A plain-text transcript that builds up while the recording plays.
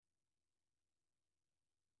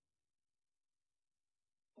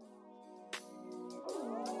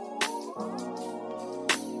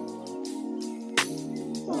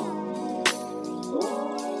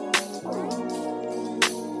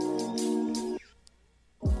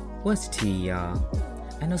What's tea, y'all?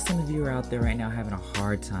 I know some of you are out there right now having a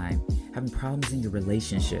hard time, having problems in your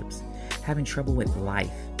relationships, having trouble with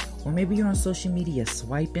life, or maybe you're on social media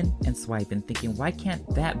swiping and swiping, thinking, why can't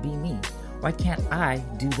that be me? Why can't I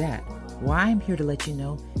do that? Well, I'm here to let you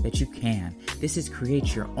know that you can. This is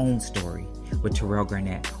Create Your Own Story with Terrell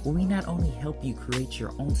Garnett, where we not only help you create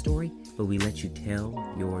your own story, but we let you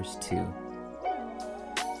tell yours too.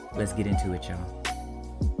 Let's get into it, y'all.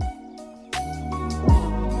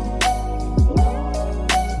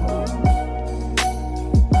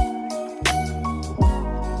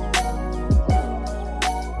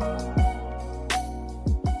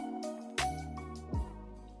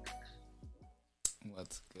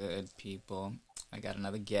 What's good, people? I got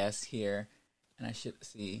another guest here, and I should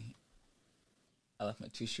see. I left my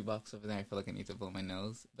tissue box over there. I feel like I need to blow my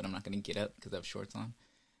nose, but I'm not going to get up because I have shorts on.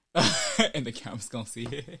 And the camera's going to see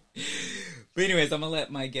it. But anyways, I'm going to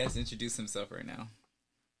let my guest introduce himself right now.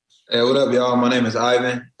 Hey, what up, y'all? My name is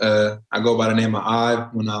Ivan. I go by the name of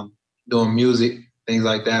Ive when I'm doing music, things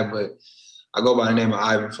like that, but I go by the name of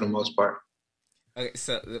Ivan for the most part. Okay,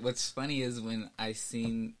 so what's funny is when I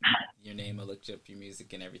seen your name, I looked up your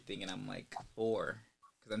music and everything, and I'm like, 4.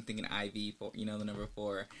 Because I'm thinking IV, 4, you know, the number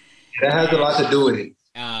 4. That has a lot to do with it.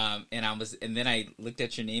 And then I looked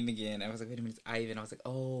at your name again. I was like, wait a minute, it's Ivan. I was like,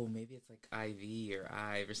 oh, maybe it's like IV or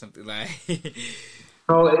Ive or something like.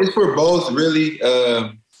 So it's for both, really.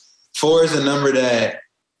 4 is a number that,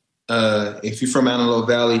 if you're from Antelope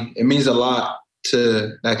Valley, it means a lot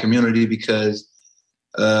to that community because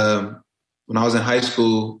when I was in high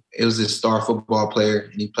school, it was this star football player,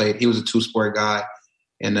 and he was a 2-sport guy.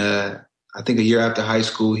 And I think a year after high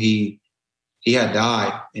school, he had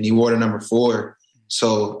died, and he wore the number 4.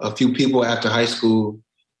 So a few people after high school,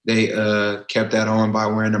 they kept that on by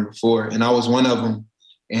wearing number 4. And I was one of them.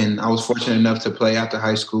 And I was fortunate enough to play after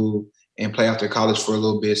high school and play after college for a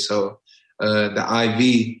little bit. So the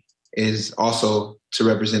IV is also to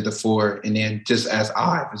represent the 4, and then just as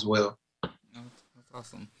Ive as well. Oh, that's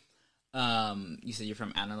awesome. You said you're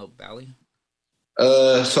from Antelope Valley?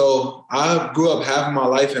 So I grew up half of my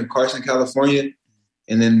life in Carson, California.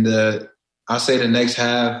 And then I'll say the next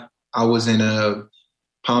half, I was in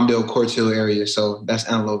Palmdale, Court Hill area. So that's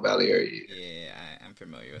Antelope Valley area. Yeah, I'm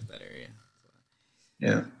familiar with that area.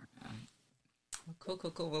 Yeah.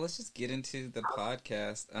 Cool. Well, let's just get into the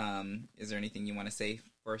podcast. Is there anything you want to say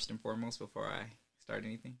first and foremost before I start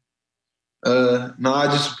anything? No,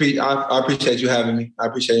 I appreciate you having me. I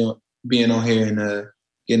appreciate you being on here and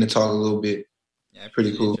getting to talk a little bit. Yeah,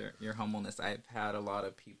 pretty cool. Your humbleness. I've had a lot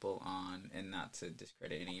of people on, and not to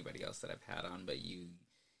discredit anybody else that I've had on, but you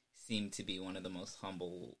seem to be one of the most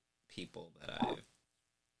humble people that I've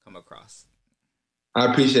come across. I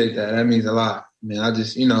appreciate that. That means a lot. Man, I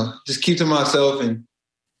just keep to myself and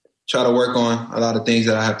try to work on a lot of things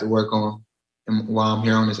that I have to work on while I'm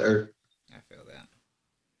here on this earth. I feel that.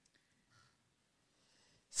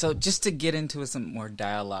 So just to get into some more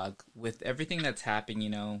dialogue with everything that's happened,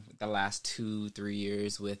 the last 2-3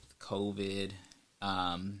 years with COVID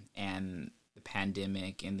and the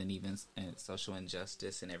pandemic, and then even social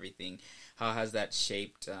injustice and everything, how has that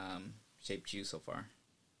shaped you so far?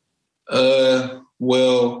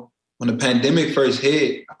 Well, when the pandemic first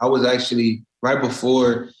hit, I was actually right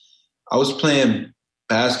before I was playing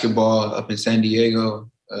basketball up in San Diego.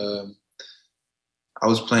 I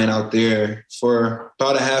was playing out there for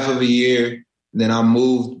about a half of a year. Then I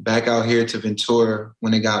moved back out here to Ventura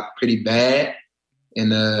when it got pretty bad.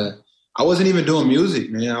 And I wasn't even doing music,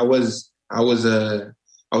 man. I was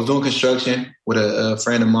doing construction with a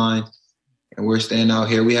friend of mine, and we're staying out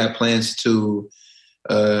here. We had plans to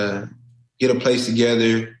get a place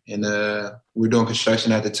together, and we were doing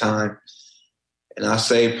construction at the time. And I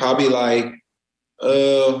say probably like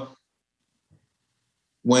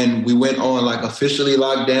when we went on like officially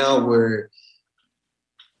lockdown, where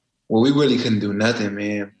we really couldn't do nothing,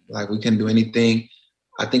 man. Like we couldn't do anything.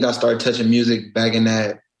 I think I started touching music back in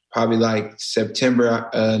that probably like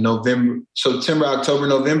October,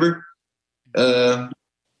 November.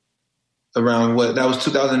 Around what that was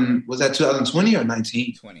 2000, was that 2020 or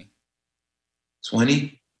 19?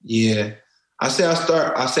 20? Yeah. I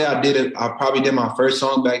did it. I probably did my first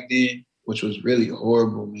song back then, which was really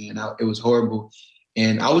horrible, man. It was horrible.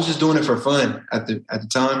 And I was just doing it for fun at the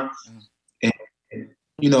time. And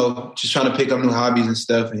just trying to pick up new hobbies and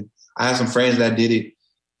stuff. And I had some friends that did it.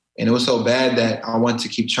 And it was so bad that I wanted to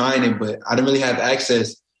keep trying it, but I didn't really have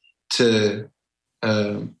access to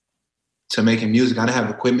making music. I didn't have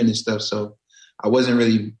equipment and stuff, so I wasn't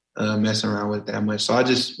really messing around with that much. So I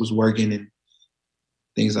just was working and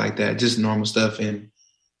things like that, just normal stuff. And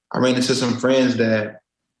I ran into some friends that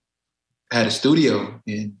had a studio,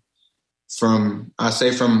 and from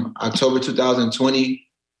October 2020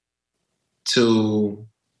 to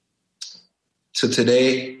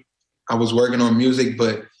today, I was working on music,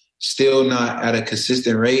 but still not at a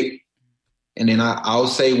consistent rate. And then I'll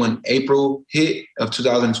say when April hit of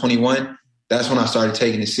 2021, that's when I started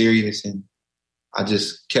taking it serious, and I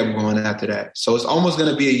just kept going after that. So it's almost going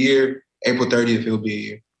to be a year. April 30th, it'll be a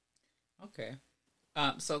year. Okay.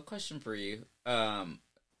 So question for you.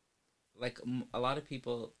 Like a lot of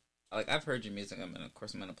people, like I've heard your music. Of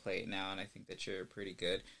course, I'm going to play it now, and I think that you're pretty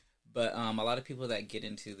good. But a lot of people that get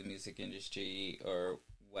into the music industry or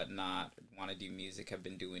whatnot want to do music have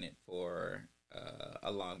been doing it for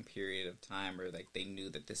a long period of time, or like they knew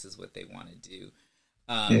that this is what they want to do.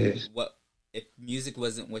 Yes. What if music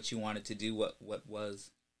wasn't what you wanted to do? What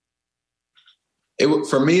was?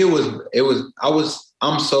 For me,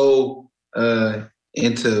 I'm so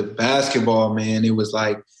into basketball, man. It was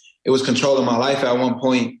controlling my life at one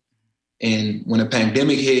point. And when the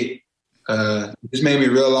pandemic hit, it just made me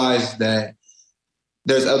realize that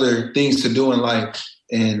there's other things to do in life.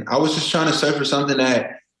 And I was just trying to search for something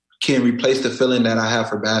that can replace the feeling that I have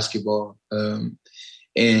for basketball.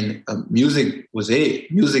 And music was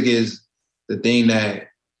it. Music is the thing that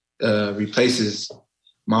replaces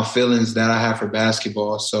my feelings that I have for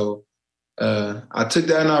basketball. So I took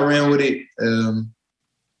that and I ran with it.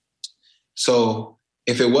 So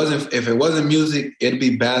if it wasn't music, it'd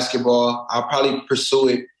be basketball. I'll probably pursue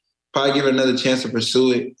it. Probably give it another chance to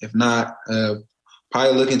pursue it. If not,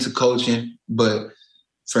 probably look into coaching. But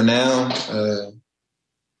for now,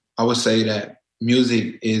 I would say that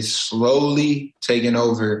music is slowly taking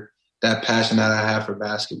over that passion that I have for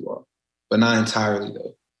basketball, but not entirely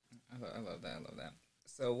though. I love that.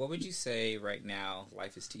 So what would you say right now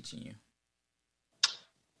life is teaching you?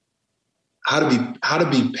 How to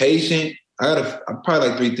be patient. I probably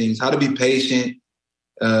like three things: how to be patient,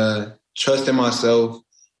 trust in myself,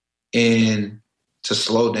 and to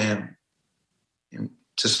slow down.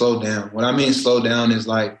 What I mean slow down is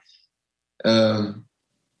like I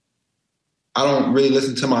don't really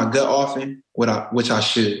listen to my gut often, which I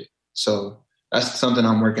should. So that's something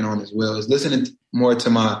I'm working on as well, is listening more to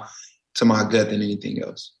my gut than anything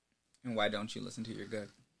else. And why don't you listen to your gut?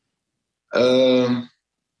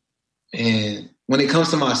 And when it comes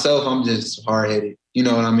to myself, I'm just hard-headed. You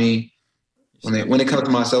know what I mean? When it comes to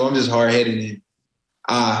myself, I'm just hard-headed, and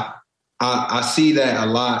I see that a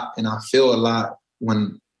lot, and I feel a lot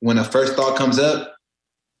when a first thought comes up.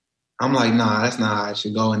 I'm like, nah, that's not how I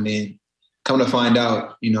should go. And then come to find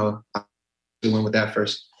out, I went with that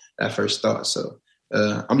first thought. So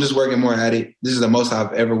I'm just working more at it. This is the most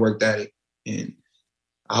I've ever worked at it, and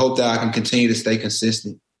I hope that I can continue to stay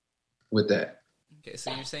consistent with that. Okay,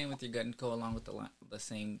 so you're saying with your gut and go along with the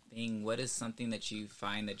same thing. What is something that you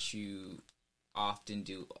find that you often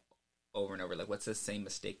do over and over? Like, what's the same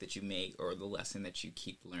mistake that you make, or the lesson that you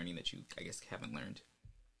keep learning that you, I guess, haven't learned?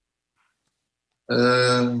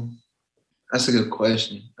 That's a good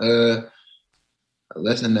question. A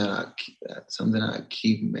lesson something I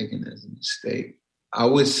keep making as a mistake. I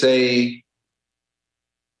would say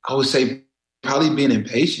probably being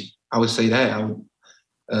impatient. I would say that.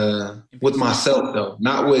 With myself though,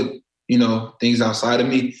 not with things outside of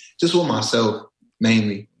me, just with myself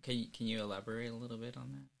mainly. Can you elaborate a little bit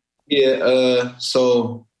on that? Yeah.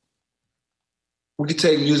 So we could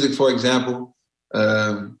take music for example.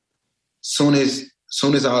 Soon as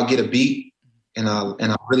I'll get a beat and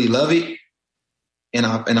I really love it, and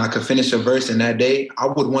I could finish a verse in that day, I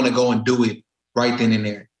would want to go and do it right then and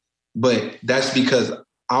there. But that's because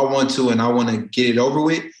I want to and I want to get it over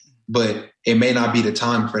with. But it may not be the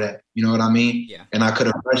time for that. You know what I mean? Yeah. And I could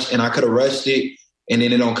have rushed it, and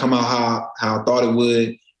then it don't come out how I thought it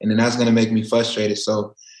would, and then that's gonna make me frustrated.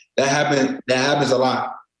 So that happens a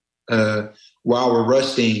lot where I will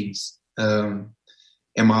rush things in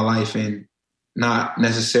my life and not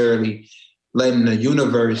necessarily letting the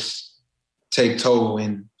universe take toll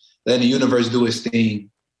and letting the universe do its thing.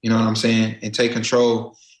 You know what I'm saying? And take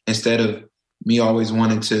control instead of me always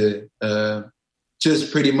wanting to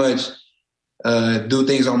just pretty much do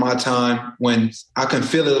things on my time when I can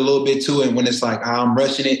feel it a little bit too, and when it's like I'm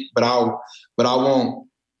rushing it, but I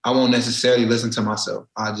won't necessarily listen to myself.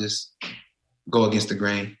 I just go against the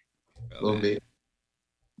grain a little bit.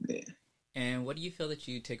 Yeah. And what do you feel that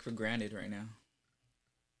you take for granted right now?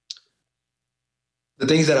 The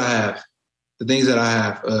things that I have.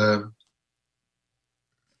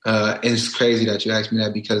 It's crazy that you asked me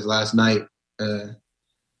that, because last night,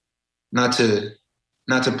 not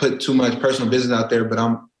to put too much personal business out there, but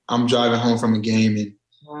I'm driving home from a game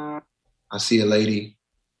and I see a lady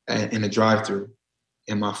in a drive-thru,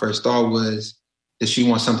 and my first thought was, that she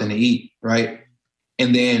wants something to eat, right?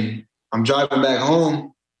 And then I'm driving back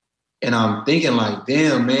home and I'm thinking like,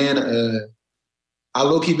 damn, man, I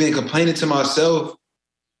low-key been complaining to myself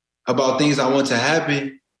about things I want to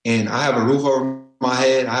happen. And I have a roof over my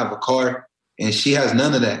head. I have a car and she has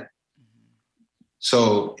none of that.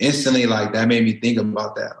 So instantly, like, that made me think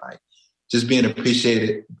about that. Like, just being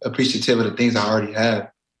appreciative of the things I already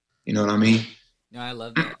have. You know what I mean? No, I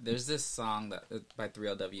love that. There's this song that by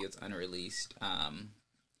 3LW, it's unreleased,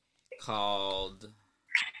 called,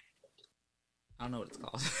 I don't know what it's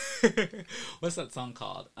called. What's that song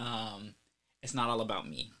called? It's Not All About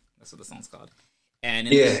Me. That's what the song's called. And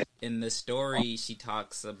in the story, she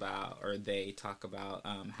talks about, or they talk about,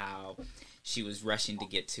 how she was rushing to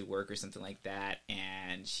get to work or something like that,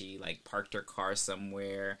 and she like parked her car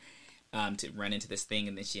somewhere to run into this thing,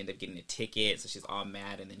 and then she ended up getting a ticket, so she's all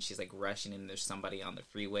mad, and then she's like rushing, and there's somebody on the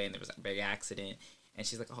freeway, and there was a big accident, and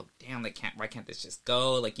she's like, oh damn, like why can't this just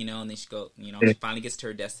go, like, you know, and then she she finally gets to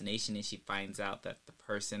her destination, and she finds out that the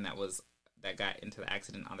person that got into the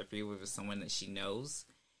accident on the freeway was someone that she knows,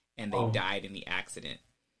 and they died in the accident.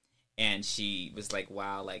 And she was like,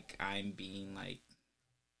 wow, like, I'm being like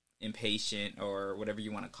impatient or whatever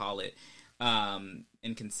you want to call it,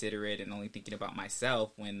 inconsiderate, and only thinking about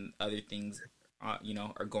myself when other things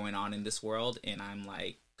are going on in this world, and I'm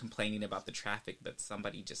like complaining about the traffic that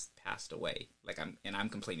somebody just passed away, like I'm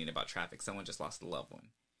complaining about traffic, someone just lost a loved one.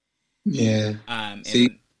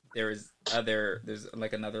 And there's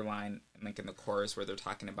like another line like in the chorus where they're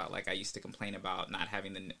talking about like, I used to complain about not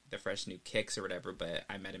having the fresh new kicks or whatever, but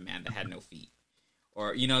I met a man that had no feet,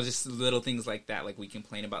 or just little things like that. Like, we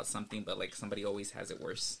complain about something, but like somebody always has it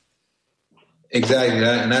worse. Exactly,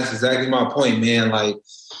 and that's exactly my point, man. Like,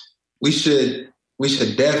 we should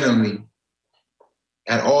definitely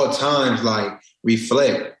at all times like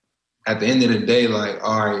reflect. At the end of the day, like,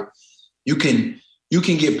 all right, you can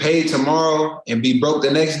get paid tomorrow and be broke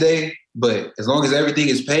the next day, but as long as everything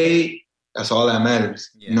is paid, that's all that matters.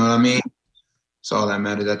 Yeah. You know what I mean? That's all that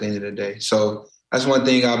matters at the end of the day. So that's one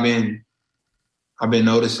thing I've been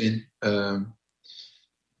noticing, and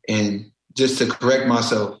just to correct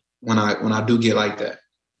myself when I do get like that.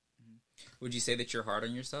 Would you say that you're hard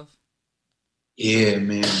on yourself? Yeah,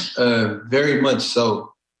 man. Very much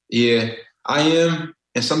so. Yeah, I am,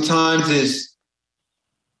 and sometimes it's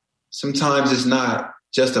not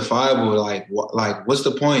justifiable. Like, what's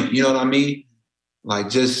the point? You know what I mean?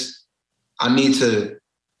 Like, I need to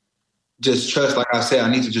just trust. Like I said, I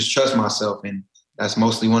need to just trust myself, and that's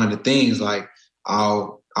mostly one of the things. Like,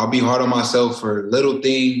 I'll be hard on myself for little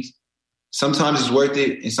things. Sometimes it's worth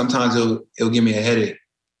it, and sometimes it'll give me a headache.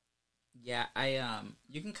 Yeah,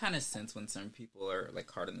 you can kind of sense when certain people are like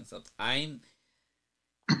hard on themselves. I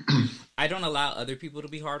don't allow other people to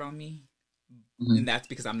be hard on me. Mm-hmm. And that's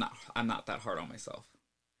because I'm not that hard on myself.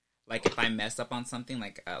 Like, if I mess up on something,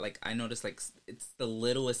 like I notice, like, it's the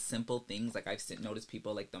littlest simple things. Like, I've noticed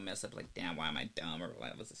people, like, they'll mess up, like, damn, why am I dumb? Or,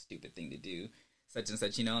 like, that was a stupid thing to do, such and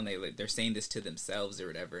such, and they're saying this to themselves or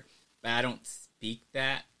whatever. But I don't speak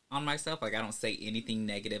that on myself. Like, I don't say anything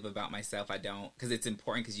negative about myself. I don't, because it's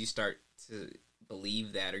important, because you start to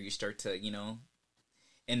believe that, or you start to,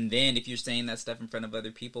 and then if you're saying that stuff in front of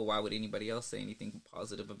other people, why would anybody else say anything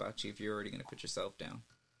positive about you if you're already going to put yourself down?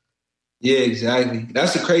 Yeah, exactly.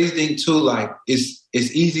 That's the crazy thing too. Like, it's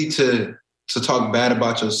easy to talk bad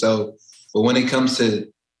about yourself, but when it comes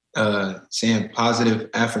to saying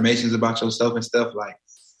positive affirmations about yourself and stuff, like,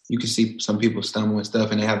 you can see some people stumble and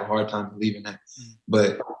stuff, and they have a hard time believing that. Mm-hmm.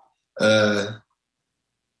 But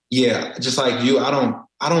yeah, just like you, I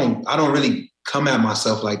don't really come at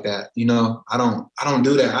myself like that. I don't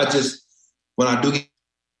do that. I just, when I do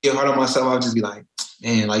get hard on myself, I'll just be like,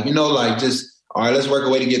 man, like, just, all right, let's work a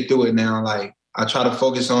way to get through it now. Like, I try to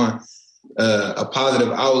focus on a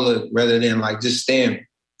positive outlook rather than like just staying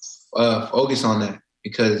focused on that,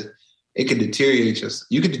 because it could deteriorate yourself.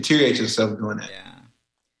 You could deteriorate yourself doing that. Yeah.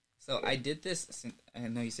 So I did this. I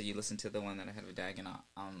know you said you listened to the one that I had with Dagan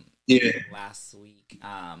on last week.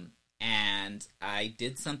 And I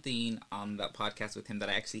did something on that podcast with him that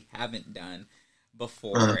I actually haven't done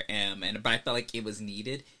before. But I felt like it was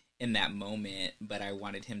needed in that moment, but I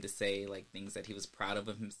wanted him to say like things that he was proud of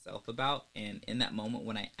himself about. And in that moment,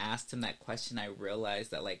 when I asked him that question, I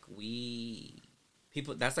realized that like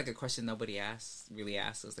people, that's like a question nobody really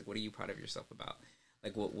asks us. Like, what are you proud of yourself about?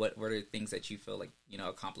 Like, what are the things that you feel like,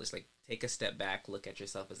 accomplished? Like, take a step back, look at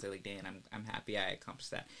yourself and say like, Dan, I'm happy I accomplished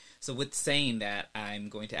that. So with saying that, I'm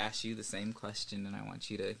going to ask you the same question, and I want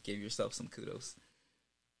you to give yourself some kudos.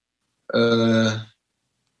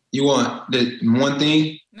 You want the one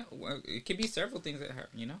thing? No, it could be several things that hurt,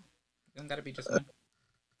 It don't got to be just one.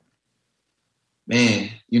 Man,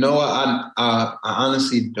 you know what? I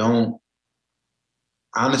honestly don't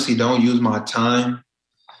use my time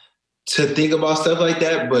to think about stuff like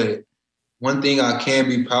that. But one thing I can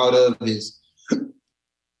be proud of is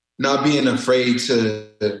not being afraid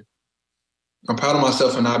to. I'm proud of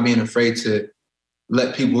myself for not being afraid to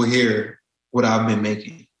let people hear what I've been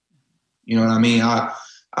making. You know what I mean?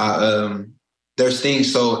 There's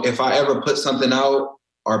things. So if I ever put something out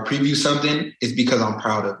or preview something, it's because I'm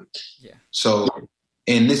proud of it. Yeah. So,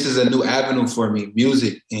 and this is a new avenue for me,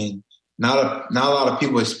 music, and not a lot of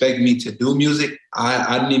people expect me to do music.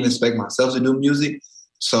 I didn't even expect myself to do music.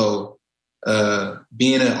 So,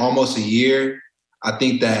 being almost a year, I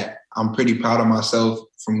think that I'm pretty proud of myself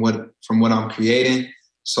from what I'm creating.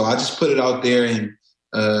 So I just put it out there, and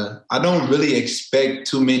I don't really expect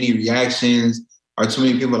too many reactions or too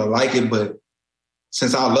many people to like it. But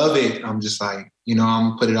since I love it, I'm just like, I'm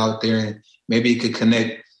gonna put it out there, and maybe it could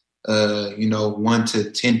connect, 1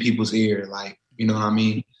 to 10 people's ear. Like, you know what I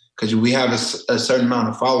mean? Because we have a certain amount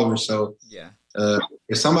of followers. So yeah,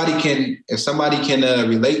 if somebody can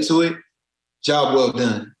relate to it, job well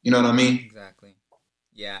done. You know what I mean? Exactly.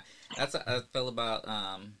 Yeah, that's how I feel about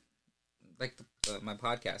like my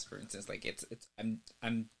podcast, for instance. Like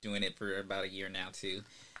I'm doing it for about a year now too.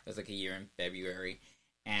 It was like a year in February,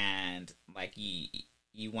 and like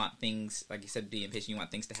you want things, like you said, being patient. You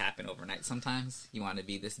want things to happen overnight. Sometimes you want to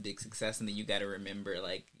be this big success, and then you got to remember,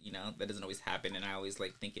 like, that doesn't always happen. And I always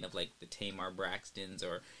like thinking of like the Tamar Braxtons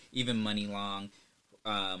or even Money Long.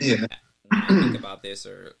 When I think about this,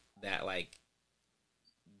 or that, like,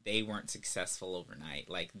 they weren't successful overnight.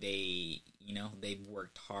 Like they've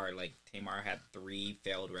worked hard. Like Tamar had 3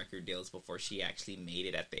 failed record deals before she actually made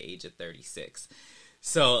it at the age of 36.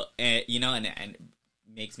 So, and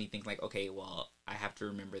makes me think like, okay, well, I have to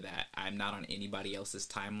remember that I'm not on anybody else's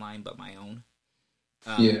timeline but my own.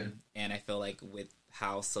 And I feel like with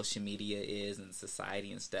how social media is and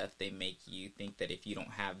society and stuff, they make you think that if you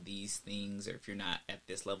don't have these things, or if you're not at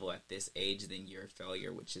this level at this age, then you're a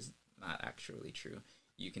failure, which is not actually true.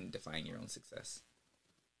 You can define your own success.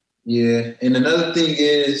 Yeah, and another thing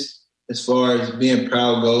is, as far as being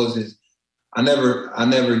proud goes, is I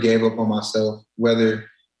never gave up on myself, but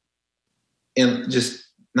just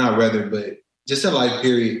in life,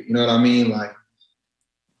 period. You know what I mean? Like,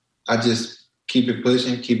 I just keep it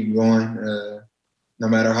pushing, keep it going. No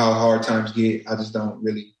matter how hard times get, I just don't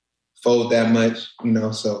really fold that much,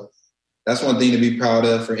 So that's one thing to be proud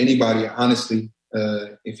of for anybody, honestly.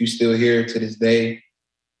 If you're still here to this day,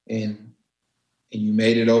 and you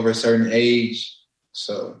made it over a certain age,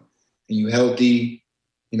 and you healthy,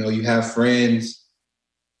 you have friends,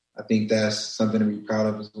 I think that's something to be proud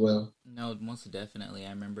of as well. No, most definitely. I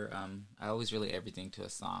remember I always relate everything to a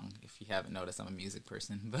song. If you haven't noticed, I'm a music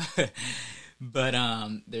person. But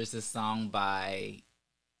there's this song by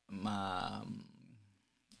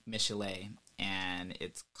Michelet, and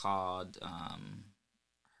it's called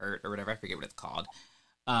Hurt or whatever. I forget what it's called.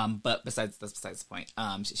 But that's besides the point.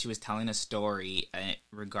 She was telling a story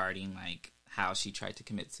regarding like how she tried to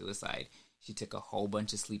commit suicide. She took a whole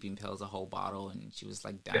bunch of sleeping pills, a whole bottle, and she was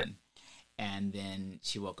like done. And then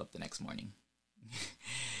she woke up the next morning.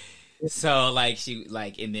 So like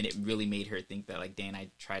and then it really made her think that like, Dan, I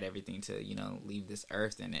tried everything to, leave this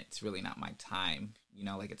earth, and it's really not my time.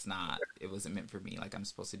 Like it wasn't meant for me. Like I'm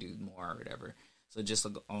supposed to do more or whatever. So just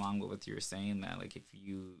along with what you were saying, that like if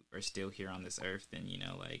you are still here on this earth, then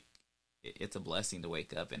like it's a blessing to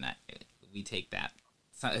wake up, and we take that,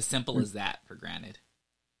 it's not as simple as that, for granted.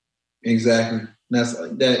 Exactly. That's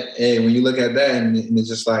that. Hey, when you look at that, and it's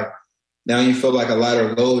just like, now you feel like a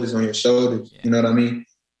lighter load is on your shoulders. Yeah. You know what I mean?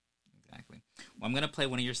 Exactly. Well, I'm gonna play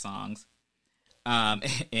one of your songs,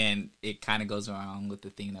 and it kind of goes along with the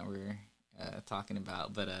thing that we're talking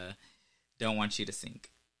about, but Don't Want You to Sink.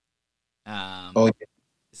 Yeah.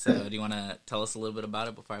 So do you want to tell us a little bit about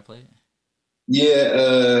it before I play it?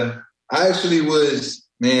 Yeah, I actually was,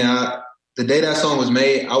 the day that song was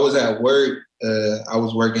made, I was at work. I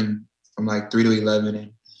was working from like 3 to 11,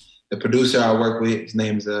 and the producer I work with, his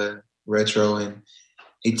name's Retro, and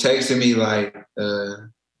he texted me like,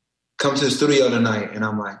 come to the studio tonight. And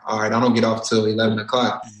I'm like, all right, I don't get off till 11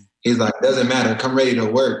 o'clock. Mm-hmm. He's like, doesn't matter, come ready to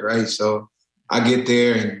work, right? So I get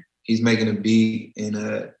there, and he's making a beat, and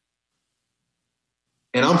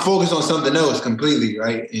I'm focused on something else completely,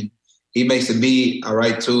 right? And he makes a beat, I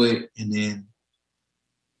write to it, and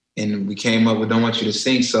we came up with Don't Want You to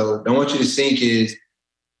Sink. So Don't Want You to Sink is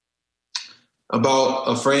about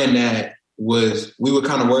a friend that we were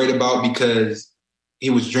kind of worried about because he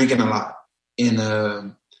was drinking a lot.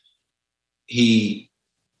 And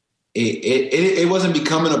it wasn't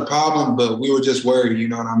becoming a problem, but we were just worried, you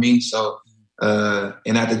know what I mean? So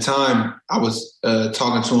And at the time, I was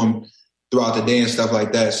talking to him throughout the day and stuff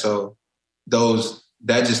like that. So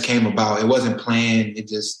that just came about. It wasn't planned.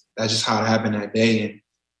 That's just how it happened that day.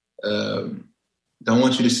 And Don't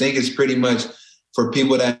Want You to Sing is pretty much for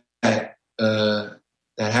people that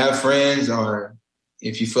have friends, or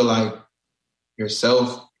if you feel like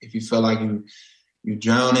yourself, if you feel like you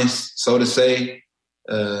drowning, so to say,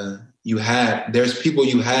 there's people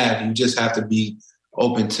you just have to be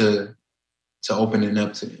open to opening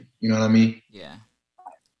up to them. You know what I mean? Yeah.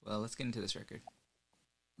 Well, let's get into this record.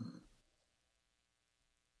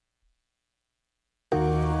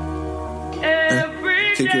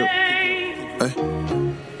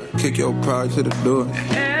 Kick your pride to the door.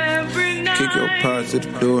 Kick your pride to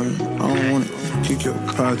the door. I don't want it. Kick your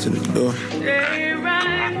pride to the door.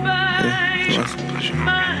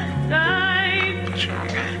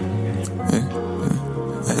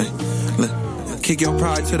 Kick your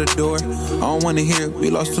pride to the door. I don't wanna hear it. We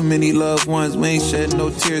lost too many loved ones. We ain't shed no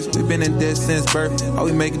tears. We been in debt since birth. All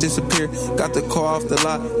we make it disappear. Got the car off the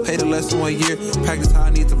lot. Paid a lesson 1 year. Practice how I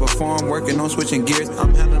need to perform. Working on switching gears.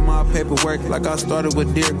 I'm handling my paperwork like I started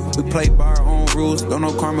with deer. We play by our own rules. Don't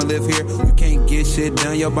know karma live here. You can't get shit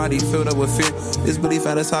done. Your body filled up with fear. This belief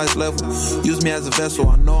at its highest level. Use me as a vessel.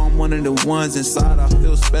 I know I'm one of the ones inside. I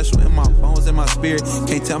feel special in my bones, in my spirit.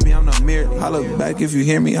 Can't tell me I'm not mirrored. Holla back if you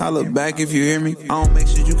hear me. Holla back if you hear me. I don't make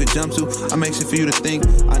shit you could jump to. I make shit for you to think.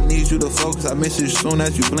 I need you to focus. I miss you as soon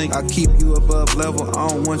as you blink. I keep you above level. I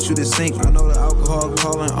don't want you to sink. I know the alcohol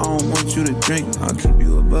calling. I don't want you to drink. I keep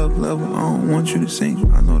you above level. I don't want you to sink.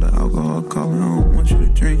 I know the alcohol calling. I don't want you to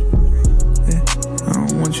drink. Yeah, I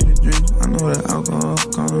don't want you to drink. I know the alcohol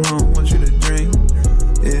calling. I don't want you to drink.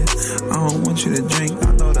 Yeah, I don't want you to drink.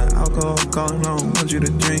 I know the alcohol calling. I don't want you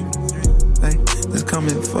to drink. Hey, just come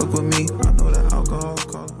and fuck with me. I know the alcohol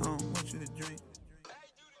calling. I don't want you to drink.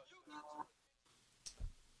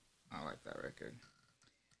 I like that record.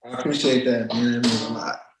 I appreciate that, man. It means a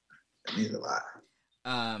lot. It means a lot.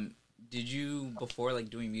 Did you, before like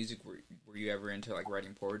doing music, were you ever into like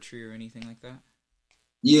writing poetry or anything like that?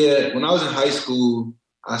 Yeah, when I was in high school,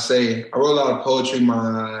 I wrote a lot of poetry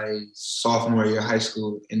my sophomore year of high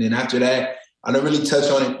school. And then after that, I didn't really touch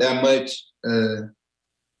on it that much.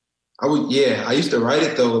 I used to write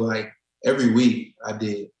it though, like every week I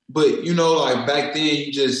did. But like back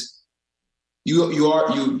then you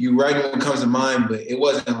write what comes to mind, but it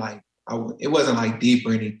wasn't like deep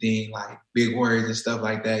or anything, like big words and stuff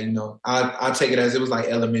like that. I take it as it was like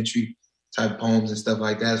elementary type poems and stuff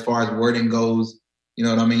like that. As far as wording goes, you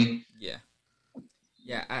know what I mean? Yeah.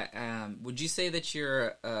 Yeah. Would you say that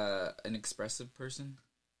you're an expressive person?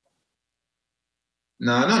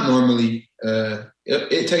 No, not normally.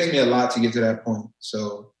 It takes me a lot to get to that point.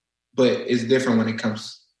 So, but it's different when it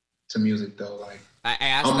comes to music, though. Like I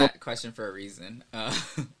asked that question for a reason. I'm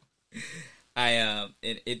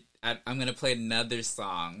gonna play another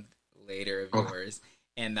song later of yours,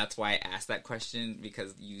 and that's why I asked that question,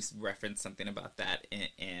 because you referenced something about that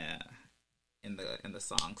in the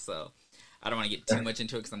song. So I don't want to get too much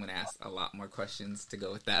into it because I'm gonna ask a lot more questions to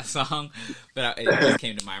go with that song. But it just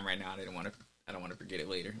came to mind right now, and I don't want to forget it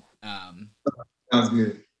later. Sounds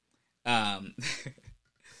good.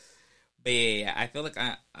 But yeah, I feel like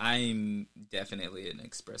I'm definitely an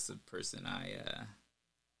expressive person.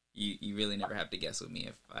 You really never have to guess with me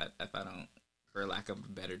if I don't, for lack of a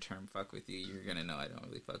better term, fuck with you. You're gonna know I don't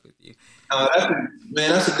really fuck with you.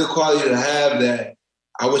 That's a good quality to have that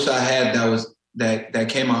I wish I had. That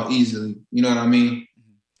came out easily. You know what I mean?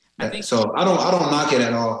 I think so. I don't knock it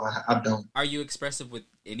at all. I don't. Are you expressive with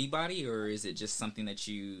anybody, or is it just something that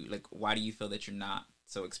you like? Why do you feel that you're not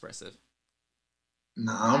so expressive?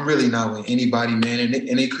 No, I'm really not with anybody, man, and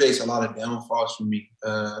it creates a lot of downfalls for me.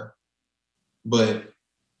 But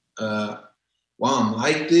why I'm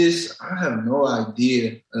like this, I have no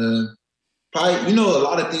idea. Probably, a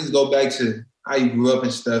lot of things go back to how you grew up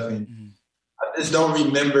and stuff, and I just don't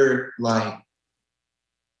remember like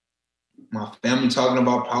my family talking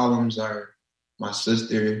about problems, or my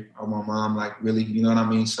sister or my mom, like really, you know what I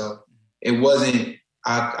mean? So it wasn't,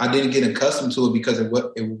 I didn't get accustomed to it because it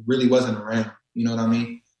really wasn't around. You know what I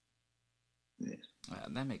mean? Yeah.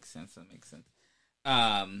 That makes sense.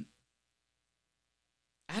 I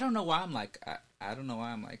don't know why I'm like, I don't know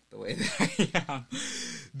why I'm like the way that I am.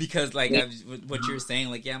 Because like what you're saying,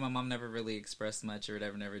 like, yeah, my mom never really expressed much or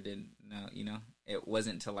whatever, never did. No, it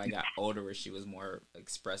wasn't until I got older where she was more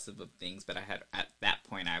expressive of things. But at that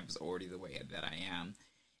point, I was already the way that I am.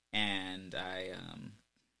 And I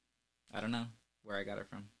don't know where I got it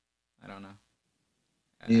from. I don't know.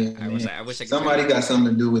 Yeah, I wish I could. Somebody got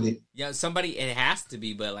something to do with it. Yeah, somebody. It has to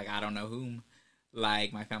be, but like I don't know whom.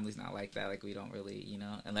 Like, my family's not like that. Like, we don't really, you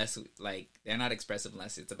know, unless, like, they're not expressive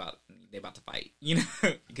unless it's about, they're about to fight, you know,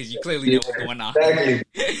 because you clearly know what's going on. Exactly.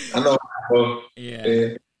 I know.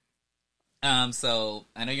 Yeah. So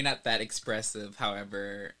I know you're not that expressive.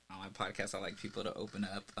 However, on my podcast, I like people to open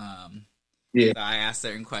up. So I ask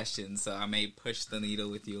certain questions, so I may push the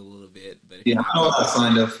needle with you a little bit. But I know what I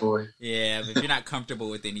signed up for. Yeah, but if you're not comfortable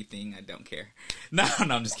with anything, I don't care. No,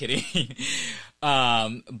 I'm just kidding.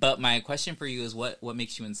 But my question for you is, what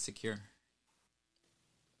makes you insecure?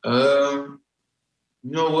 You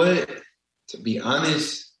know what? To be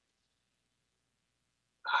honest,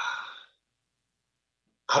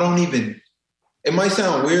 I don't even. It might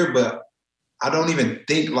sound weird, but I don't even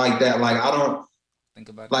think like that. Like, I don't think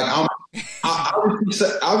about it. Like,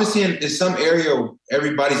 obviously in some area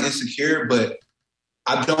everybody's insecure, but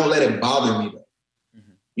I don't let it bother me though.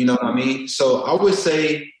 Mm-hmm. You know what I mean? So I would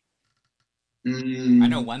say, I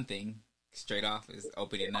know one thing straight off is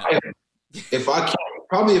opening up. If I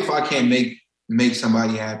can't make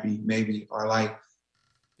somebody happy, maybe, or like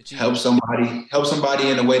help somebody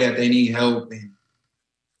in a way that they need help, and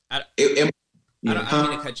I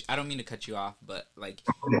don't mean to cut you off, but like,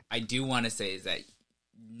 I do want to say is that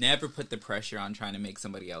never put the pressure on trying to make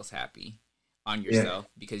somebody else happy on yourself,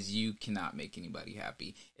 because you cannot make anybody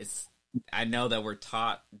happy. I know that we're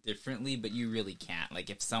taught differently, but you really can't. Like,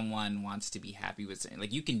 if someone wants to be happy with something,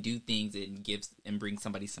 like, you can do things and bring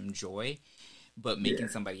somebody some joy, but making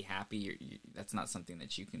somebody happy, that's not something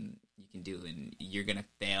that you can do, and you're gonna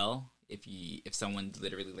fail if someone's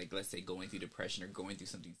literally, like, let's say going through depression or going through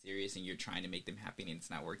something serious, and you're trying to make them happy and it's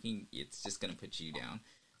not working. It's just gonna put you down.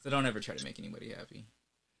 So don't ever try to make anybody happy.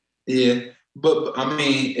 Yeah, but I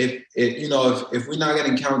mean, if we're not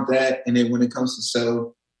gonna count that, and then when it comes to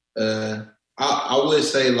self, I would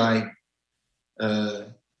say like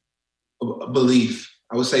belief.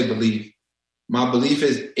 I would say belief. My belief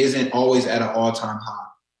isn't always at an all-time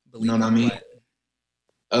high. You know what I mean?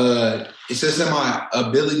 It's just in my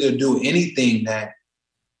ability to do anything that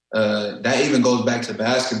even goes back to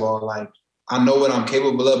basketball. Like, I know what I'm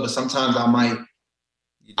capable of, but sometimes I'll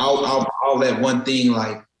let one thing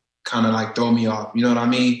like kind of like throw me off. You know what I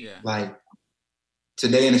mean? Yeah. Like,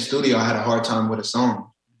 today in the studio, I had a hard time with a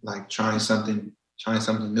song, like trying something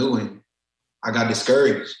new, and I got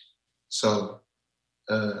discouraged. So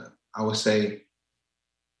I would say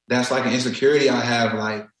that's like an insecurity I have.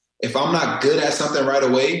 Like, if I'm not good at something right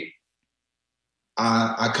away,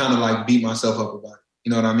 I kind of like beat myself up about it.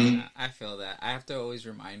 You know what I mean? I feel that. I have to always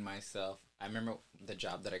remind myself. I remember the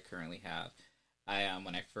job that I currently have.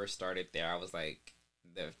 When I first started there, I was like,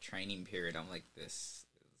 the training period, I'm like, this is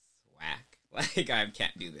whack. Like, I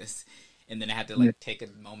can't do this. And then I had to like take a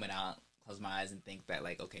moment out, close my eyes, and think that,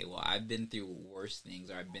 like, okay, well, I've been through worse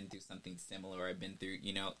things, or I've been through something similar, or I've been through,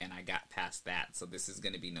 you know, and I got past that. So this is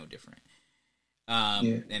going to be no different.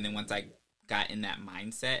 And then once I got in that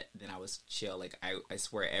mindset, then I was chill. Like, I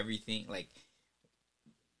swear everything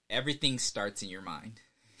starts in your mind,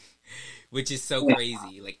 which is so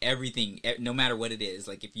crazy. Like, everything, no matter what it is,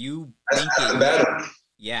 like, if you think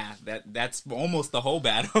that's almost the whole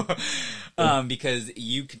battle. Because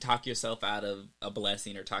you could talk yourself out of a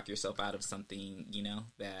blessing, or talk yourself out of something, you know,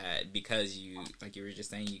 that because you, like you were just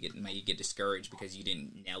saying, you get discouraged because you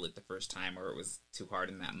didn't nail it the first time, or it was too hard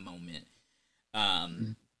in that moment.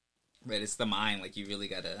 But it's the mind. Like, you really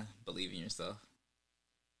gotta believe in yourself.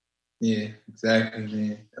 Yeah, exactly,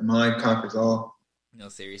 man. The mind conquers all. No,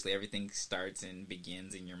 seriously, everything starts and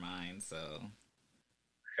begins in your mind. So,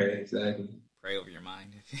 okay, exactly. Pray over your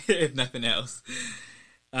mind, if nothing else.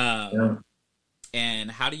 And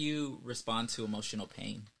how do you respond to emotional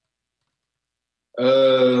pain?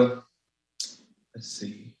 Let's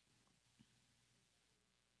see.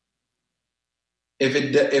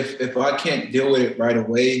 If I can't deal with it right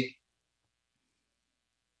away,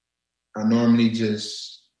 I normally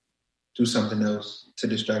just do something else to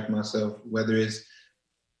distract myself, whether it's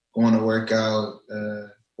going to work out,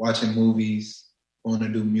 watching movies, going to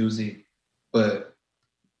do music. But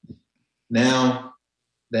now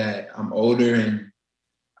that I'm older and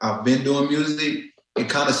I've been doing music, it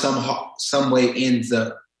kind of some way ends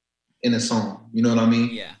up in a song. You know what I mean?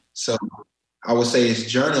 Yeah. So I would say it's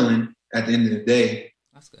journaling at the end of the day.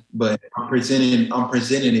 That's good. But I'm presenting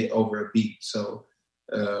it over a beat. So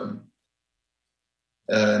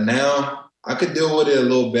now I could deal with it a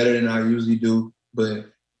little better than I usually do,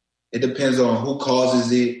 but it depends on who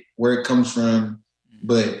causes it, where it comes from.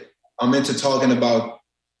 But I'm into talking about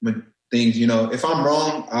things, you know. If I'm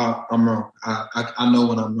wrong, I'm wrong. I know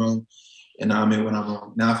when I'm wrong, and I admit when I'm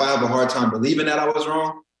wrong. Now, if I have a hard time believing that I was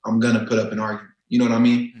wrong, I'm going to put up an argument. You know what I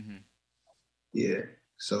mean? Mm-hmm. Yeah.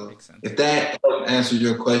 So if that answers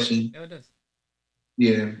your question, it does.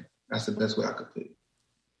 Yeah, that's the best way I could put it.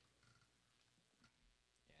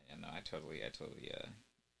 Yeah, no, I totally.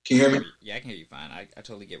 Can you hear me? Yeah, I can hear you fine. I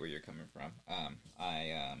totally get where you're coming from.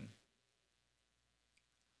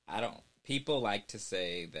 I don't. People like to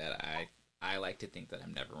say that I like to think that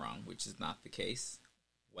I'm never wrong, which is not the case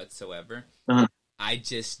whatsoever. Uh-huh. I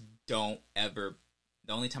just don't ever.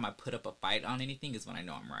 The only time I put up a fight on anything is when I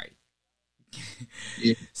know I'm right.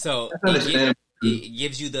 Yeah. So it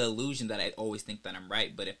gives you the illusion that I always think that I'm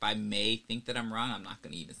right, but if I may think that I'm wrong, I'm not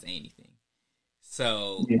going to even say anything.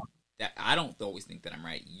 So that I don't always think that I'm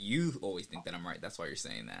right. You always think that I'm right. That's why you're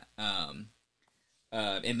saying that.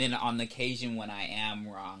 And then on the occasion when I am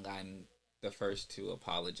wrong, I'm the first to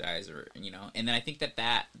apologize, or and then I think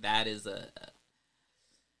that is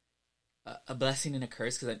a blessing and a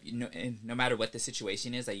curse, because no matter what the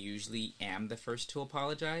situation is, I usually am the first to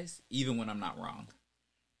apologize, even when I'm not wrong.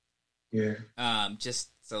 Yeah. Just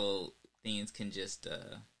so things can just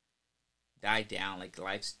die down. Like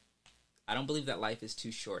I don't believe that life is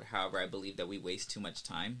too short. However, I believe that we waste too much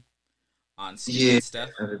time on stupid stuff.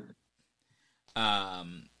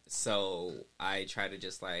 So I try to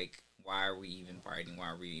just like, why are we even fighting? Why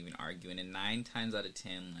are we even arguing? And 9 times out of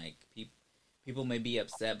 10, like people may be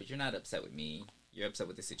upset, but you're not upset with me. You're upset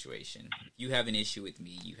with the situation. If you have an issue with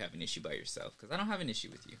me, you have an issue by yourself, because I don't have an issue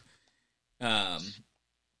with you. And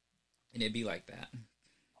it'd be like that.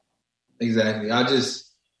 Exactly. I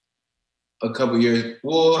just, a couple years,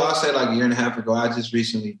 I'll say like a year and a half ago, I just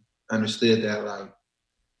recently understood that like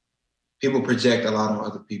people project a lot on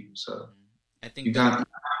other people. So I think you got.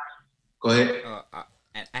 Go ahead.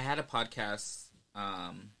 I had a podcast.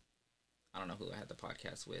 I don't know who I had the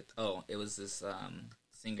podcast with. Oh, it was this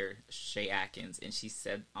singer, Shay Atkins, and she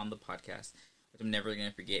said on the podcast, which I'm never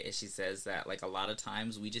gonna forget, is she says that like a lot of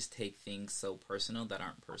times we just take things so personal that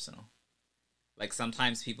aren't personal. Like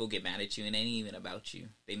sometimes people get mad at you and it ain't even about you.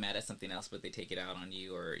 They mad at something else, but they take it out on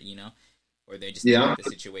you, or or they just take the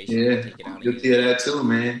situation and take it out on you. Guilty of that too,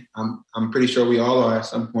 man. I'm pretty sure we all are at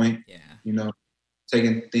some point. Yeah.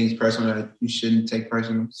 Taking things personal that you shouldn't take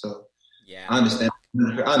personal. So yeah, I understand.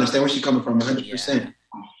 I understand where she's coming from 100%. Yeah.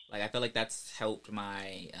 Like I feel like that's helped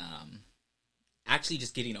my actually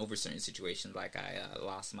just getting over certain situations. Like I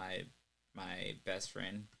lost my best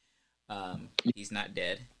friend. He's not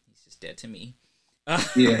dead. He's just dead to me.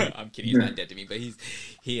 Yeah. I'm kidding. He's not dead to me, but he's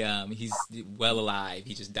well alive.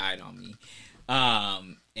 He just died on me.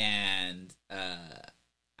 And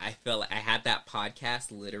I felt like I had that podcast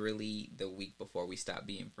literally the week before we stopped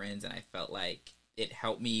being friends, and I felt like it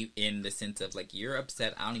helped me in the sense of like, you're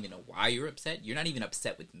upset. I don't even know why you're upset. You're not even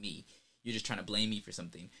upset with me. You're just trying to blame me for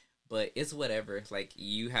something. But it's whatever. Like,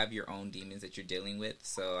 you have your own demons that you're dealing with,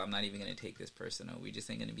 so I'm not even going to take this personal. We just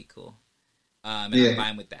ain't going to be cool. And I'm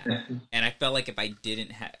fine with that. And I felt like if I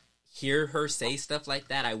didn't hear her say stuff like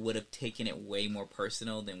that, I would have taken it way more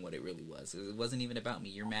personal than what it really was. It wasn't even about me.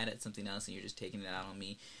 You're mad at something else and you're just taking it out on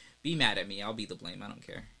me. Be mad at me. I'll be the blame. I don't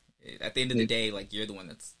care. At the end of the day, like, you're the one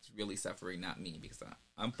that's really suffering, not me, because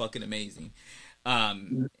I'm fucking amazing.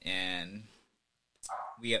 And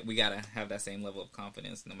we gotta have that same level of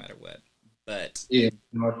confidence no matter what. But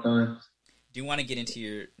more time. Do you want to get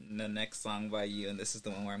into the next song by you? And this is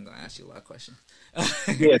the one where I'm going to ask you a lot of questions.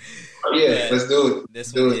 Yeah, let's do it.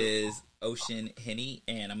 This one is Ocean Henny,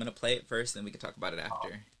 and I'm going to play it first, and we can talk about it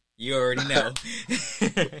after. You already know.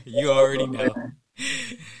 You already know.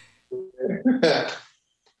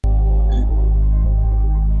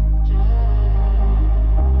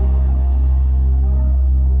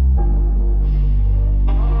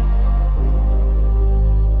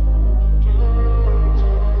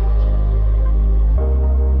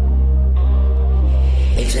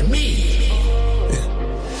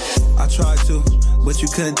 But you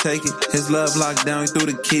couldn't take it. His love locked down, you threw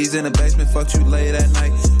the keys in the basement. Fucked you late at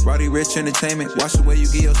night. Roddy Rich Entertainment. Watch the way you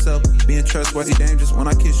get yourself. Being trustworthy, dangerous. When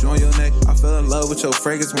I kiss you on your neck, I fell in love with your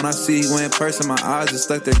fragrance. When I see you in person, my eyes just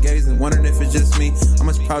stuck there gazing, wondering if it's just me. I'm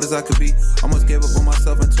as proud as I could be. Almost gave up on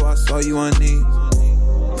myself until I saw you on knees.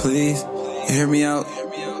 Please, hear me out.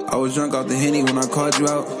 I was drunk off the Henny when I called you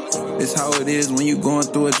out. It's how it is when you going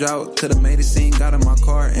through a drought. To the made a scene, got in my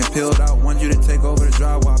car and peeled out. Want you to take over the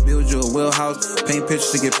drive while I build you a wheelhouse. Paint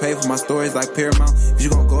pictures to get paid for my stories like Paramount. You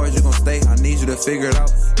gon' go or you gon' stay, I need you to figure it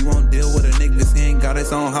out. You won't deal with a nigga cause he ain't got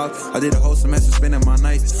his own house. I did a whole semester spending my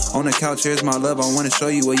nights on the couch. Here's my love, I wanna show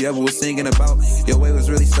you what you ever was singing about. Your way was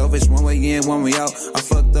really selfish, one way in, one way out. I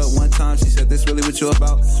fucked up one time, she said this really what you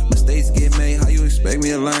about. Mistakes get made, how you expect me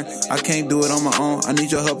to learn? I can't do it on my own, I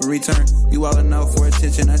need your help in return. You all enough for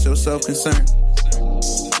attention, that's your self-concern.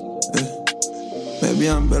 Maybe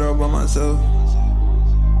I'm better off by myself.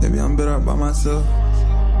 Maybe I'm better off by myself.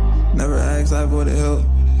 Never asked life for the help.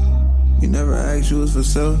 You never asked you was for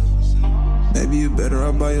self. Maybe you better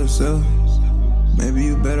off by yourself. Maybe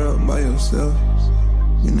you better off by yourself.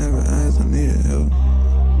 You never asked I needed help.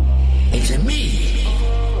 It's me.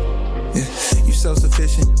 Yeah, you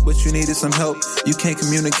self-sufficient, but you needed some help. You can't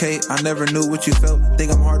communicate, I never knew what you felt.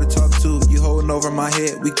 Think I'm hard to talk to, you holding over my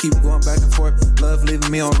head. We keep going back and forth, love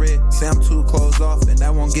leaving me on red. Say I'm too closed off, and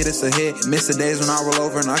that won't get us ahead. Miss the days when I roll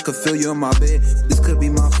over and I could feel you in my bed. This could be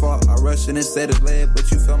my fault, I rushed in instead of led.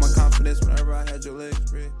 But you felt my confidence whenever I had your legs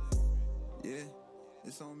spread. Yeah,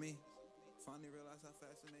 it's on me. Finally realized how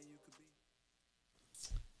fascinating you could be.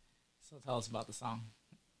 So tell us about the song.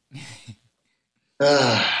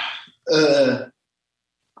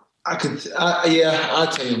 I'll tell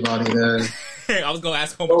you about it. I was gonna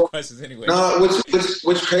ask one more questions anyway. No,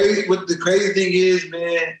 what's crazy? What the crazy thing is,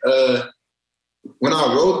 man. When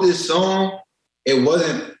I wrote this song, it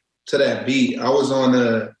wasn't to that beat. I was on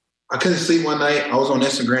I couldn't sleep one night. I was on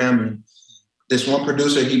Instagram, and this one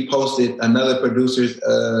producer, he posted another producer's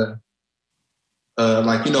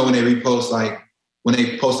like, you know, when they repost, like when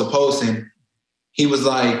they post a post, and he was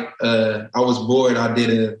like, I was bored.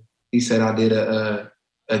 He said I did a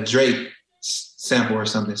Drake sample or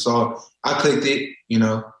something. So I clicked it, you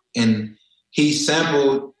know, and he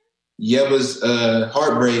sampled Yeba's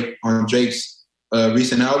Heartbreak on Drake's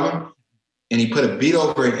recent album. And he put a beat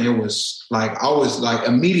over it, and it was like, I was like,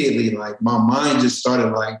 immediately, like my mind just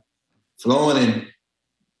started like flowing, and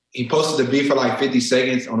he posted the beat for like 50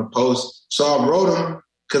 seconds on a post. So I wrote him,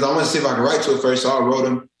 because I wanted to see if I could write to it first. So I wrote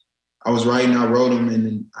him. I wrote him, and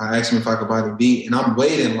then I asked him if I could buy the beat. And I'm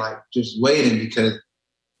waiting, like just waiting, because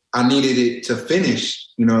I needed it to finish.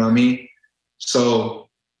 You know what I mean? So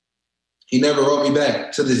he never wrote me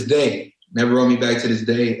back to this day.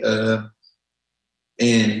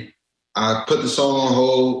 And I put the song on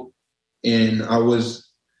hold, and I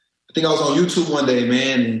think I was on YouTube one day,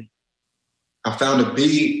 man, and I found a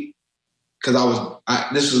beat, because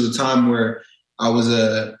this was a time where I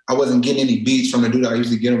wasn't getting any beats from the dude I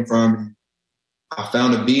usually get them from. And I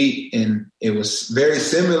found a beat, and it was very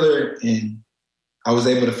similar, and I was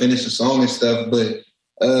able to finish the song and stuff. But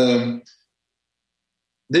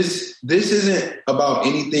this isn't about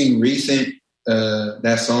anything recent,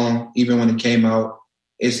 that song, even when it came out.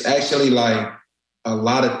 It's actually like a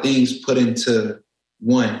lot of things put into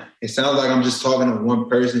one. It sounds like I'm just talking to one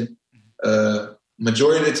person.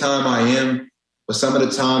 Majority of the time I am, but some of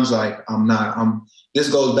the times, like, I'm not.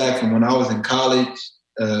 This goes back from when I was in college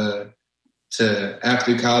to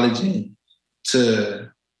after college, and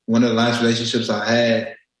to one of the last relationships I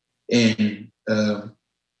had. And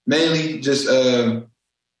mainly just the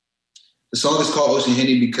song is called Ocean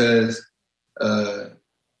Henny because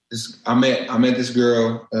I met this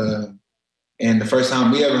girl, and the first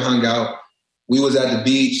time we ever hung out, we was at the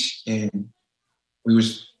beach, and we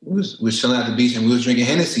was chilling at the beach, and we was drinking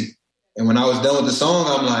Hennessy. And when I was done with the song,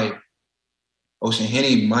 I'm like, Ocean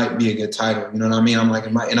Henny might be a good title. You know what I mean? I'm like,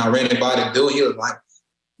 and I ran it by the dude. He was like,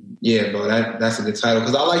 yeah, bro, that's a good title.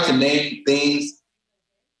 Because I like to name things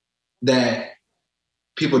that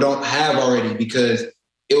people don't have already, because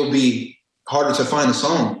it will be harder to find a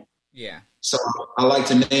song. Yeah. So I like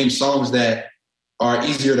to name songs that are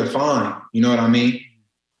easier to find. You know what I mean?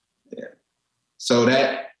 Yeah. So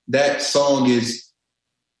that song is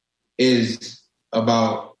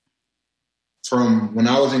about, from when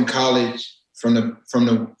I was in college, from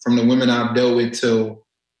the women I've dealt with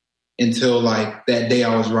until like that day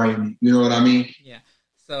I was writing. You know what I mean? Yeah.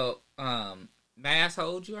 So may I ask how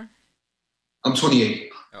old you are? I'm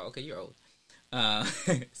 28. Oh, okay, you're old.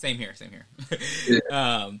 Same here.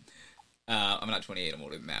 Yeah. I'm not 28. I'm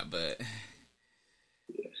older than that, but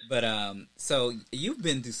so you've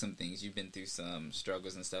been through some things. You've been through some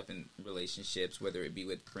struggles and stuff in relationships, whether it be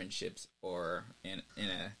with friendships or in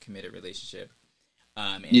a committed relationship.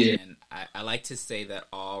 And I like to say that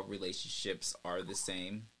all relationships are the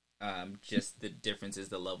same. Just the difference is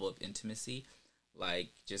the level of intimacy. Like,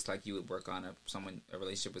 just like you would work on a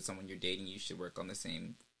relationship with someone you're dating, you should work on the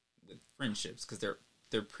same with friendships, because they're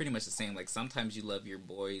pretty much the same. Like, sometimes you love your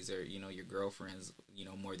boys or, you know, your girlfriends, you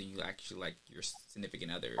know, more than you actually like your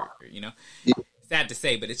significant other, or, you know. Yeah. Sad to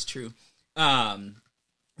say, but it's true.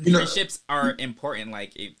 Friendships are important.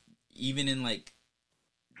 Like, even in like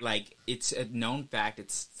it's a known fact,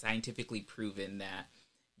 it's scientifically proven that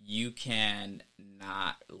you can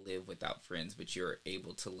not live without friends, but you're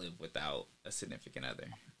able to live without a significant other.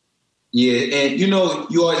 Yeah, and you know,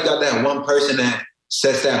 you always got that one person that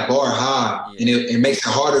sets that bar high, and it makes it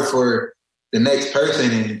harder for the next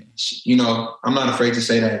person. And she, you know, I'm not afraid to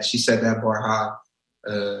say that she set that bar high.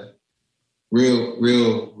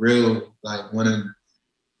 real, like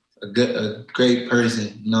a great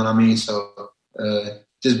person. You know what I mean? So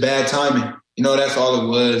just bad timing. You know, that's all it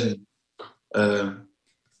was. And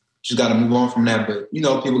just got to move on from that. But, you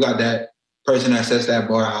know, people got that person that sets that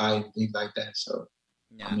bar high and things like that. So,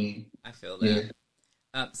 yeah, I mean, I feel that.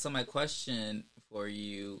 Yeah. So my question for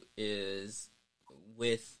you is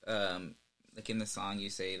with, like in the song you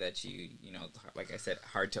say that you know, like I said,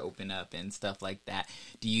 hard to open up and stuff like that.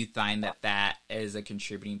 Do you find that is a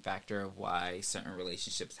contributing factor of why certain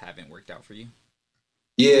relationships haven't worked out for you?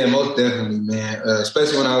 Yeah, most definitely, man.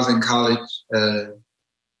 Especially when I was in college,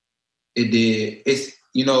 it did. It's,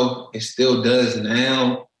 you know, it still does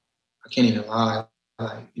now. I can't even lie.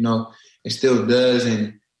 Like, you know, it still does.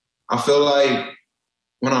 And I feel like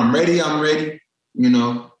when I'm ready, I'm ready. You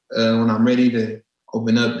know, when I'm ready to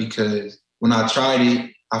open up, because when I tried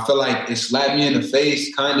it, I feel like it slapped me in the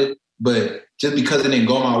face, kind of. But just because it didn't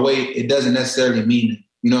go my way, it doesn't necessarily mean it.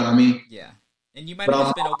 You know what I mean? Yeah. And you might have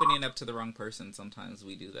just been opening up to the wrong person. Sometimes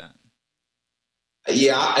we do that.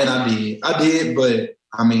 Yeah, I did. But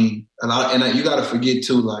I mean, you got to forget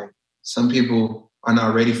too, like, some people are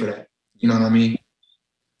not ready for that. You know what I mean?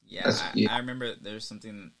 Yeah, I remember there's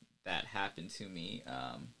something that happened to me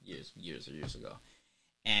years ago.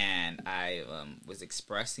 And I was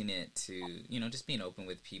expressing it to, you know, just being open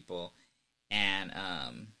with people. And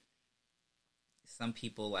some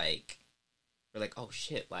people, like, were like, oh,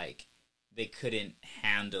 shit, like, they couldn't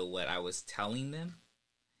handle what I was telling them.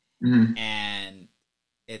 Mm-hmm. And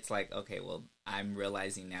it's like, okay, well, I'm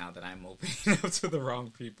realizing now that I'm opening up to the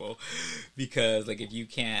wrong people. Because, like, if you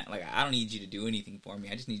can't, like, I don't need you to do anything for me.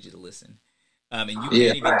 I just need you to listen. And you can't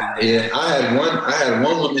even do that. Yeah, I had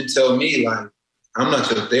one woman tell me, like, I'm not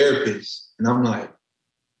your therapist. And I'm like,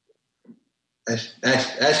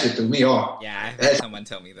 that shit threw me off. Yeah, I had someone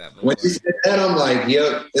tell me that before. When she said that, I'm like,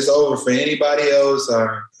 yep, it's over for anybody else,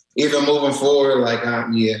 or even moving forward, like,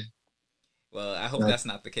 yeah. Well, I hope that's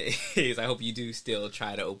not the case. I hope you do still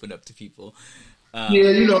try to open up to people. Yeah,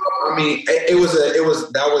 you know, I mean,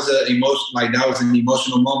 that was an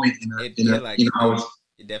emotional moment.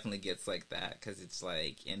 It definitely gets like that, because it's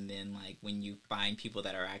like, and then like when you find people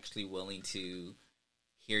that are actually willing to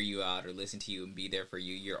hear you out or listen to you and be there for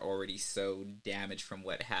you, you're already so damaged from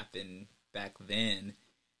what happened back then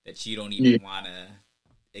that you don't even want to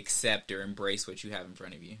accept or embrace what you have in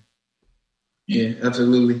front of you. Yeah,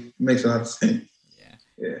 absolutely. It makes a lot of sense.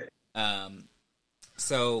 Yeah.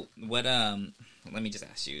 So what, let me just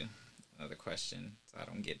ask you another question so I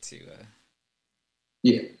don't get too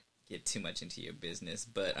much into your business,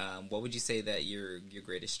 but what would you say that your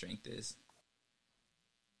greatest strength is?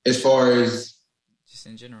 As far as just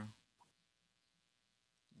in general,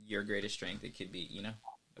 your greatest strength, it could be, you know,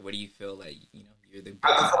 what do you feel like, you know, you're the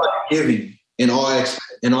best? I feel like giving in all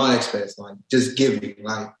aspects, like just giving,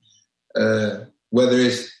 like whether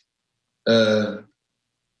it's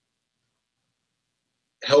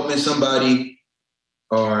helping somebody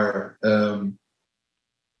or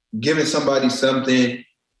giving somebody something,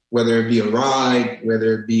 whether it be a ride,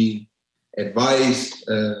 whether it be advice,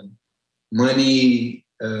 money,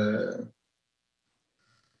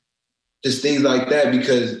 just things like that.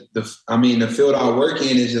 Because the field I work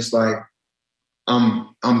in is just like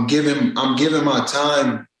I'm giving my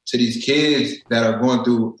time to these kids that are going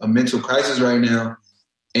through a mental crisis right now,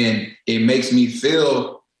 and it makes me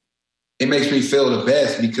feel the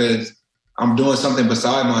best because I'm doing something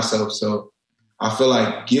beside myself. So I feel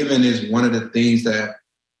like giving is one of the things that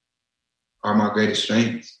are my greatest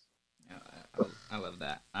strengths. I love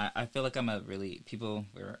that. I feel like I'm I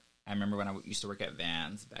remember when I used to work at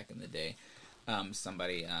Vans back in the day,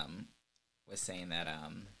 somebody was saying that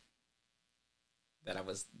that I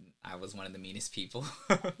was one of the meanest people.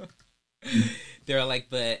 They're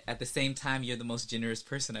like, but at the same time, you're the most generous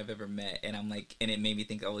person I've ever met. And I'm like, and it made me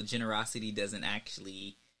think, oh, generosity doesn't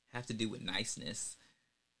actually have to do with niceness.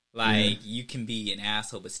 Like, you can be an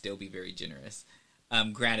asshole but still be very generous.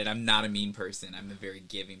 Granted, I'm not a mean person. I'm a very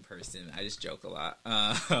giving person. I just joke a lot.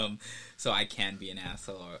 So I can be an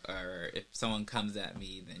asshole, or if someone comes at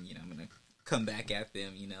me, then, you know, I'm going to come back at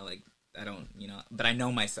them, you know, like, I don't, you know, but I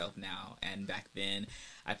know myself now. And back then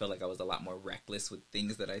I felt like I was a lot more reckless with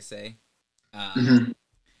things that I say. I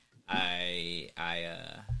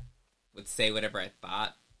would say whatever I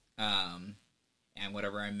thought, and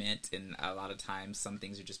whatever I meant. And a lot of times some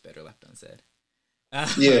things are just better left unsaid.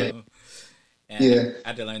 And I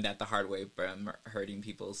had to learn that the hard way from hurting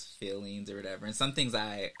people's feelings or whatever. And some things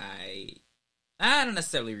I don't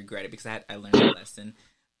necessarily regret it because I learned a lesson.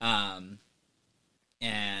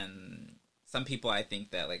 And some people I think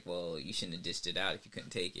that, like, well, you shouldn't have dished it out if you couldn't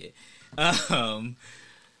take it.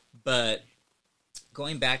 But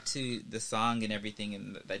going back to the song and everything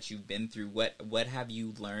and that you've been through, what have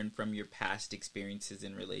you learned from your past experiences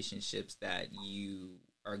in relationships that you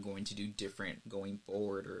are going to do different going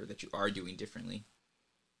forward, or that you are doing differently?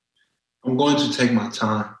 I'm going to take my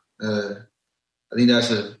time. I think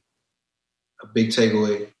that's a big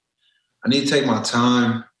takeaway. I need to take my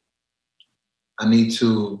time. I need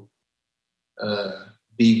to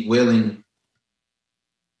be willing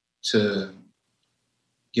to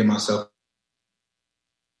give myself.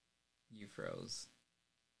 You froze.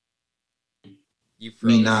 You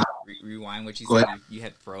froze. Me not. Rewind what you Go said. ahead. You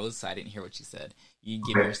had froze, so I didn't hear what you said. You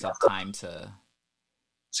give yourself time to.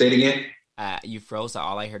 Say it again. You froze, so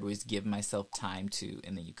all I heard was give myself time to,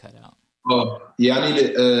 and then you cut out. Oh, yeah, I need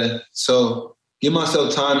to, so give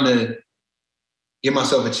myself time to give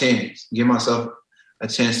myself a chance. Give myself a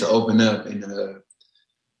chance to open up and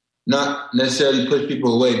not necessarily push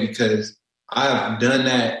people away, because I have done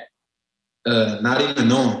that not even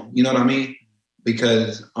knowing, you know what I mean?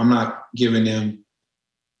 Because I'm not giving them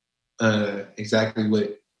exactly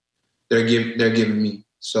what they're giving me.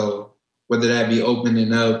 So whether that be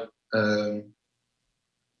opening up,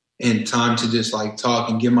 and time to just like talk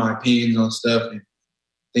and give my opinions on stuff and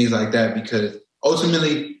things like that, because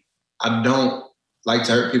ultimately I don't like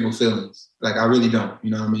to hurt people's feelings. Like, I really don't,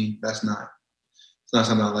 you know what I mean? It's not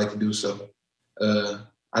something I like to do. So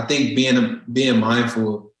I think being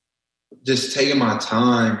mindful, just taking my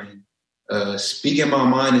time and speaking my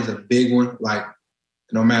mind is a big one, like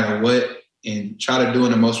no matter what, and try to do it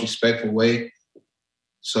in the most respectful way.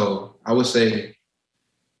 So I would say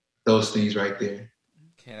those things right there.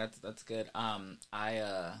 Okay, that's good.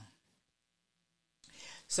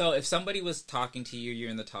 So if somebody was talking to you,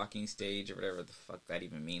 you're in the talking stage or whatever the fuck that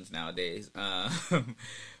even means nowadays.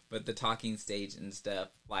 But the talking stage and stuff,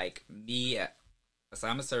 like me, so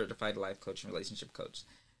I'm a certified life coach and relationship coach.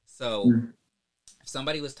 So if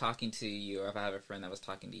somebody was talking to you, or if I have a friend that was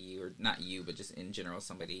talking to you, or not you, but just in general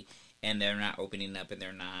somebody, and they're not opening up and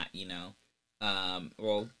they're not,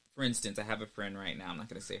 well, for instance, I have a friend right now. I'm not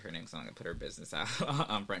going to say her name, so I'm going to put her business out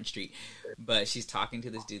on Front Street. But she's talking to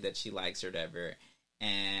this dude that she likes or whatever.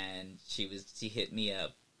 And she hit me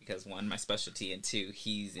up because, one, my specialty, and two,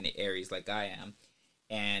 he's in Aries like I am.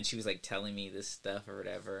 And she was like telling me this stuff or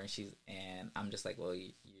whatever. And I'm just like, well,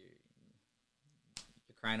 you're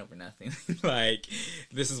crying over nothing. Like,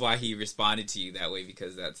 this is why he responded to you that way,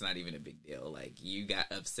 because that's not even a big deal. Like, you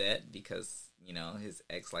got upset because, his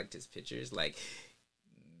ex liked his pictures. Like,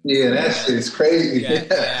 yeah, that shit is crazy.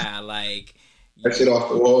 Yeah, like that shit off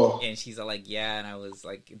the wall. And she's all like, yeah, and I was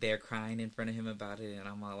like there crying in front of him about it, and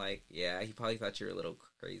I'm all like, yeah, he probably thought you were a little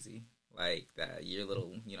crazy, like that you're a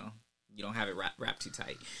little, you don't have it wrapped too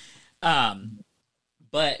tight.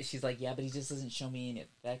 But she's like, yeah, but he just doesn't show me any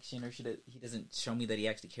affection, or he doesn't show me that he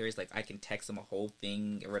actually cares. Like, I can text him a whole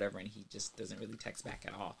thing or whatever, and he just doesn't really text back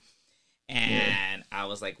at all. And I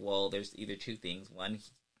was like, well, there's either two things. One,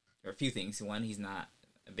 or a few things. One, he's not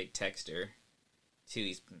a big texter. Two,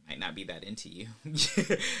 he might not be that into you.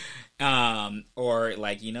 Or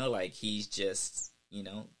like, like he's just,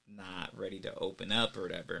 not ready to open up or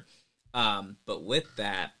whatever. But with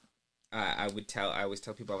that, I always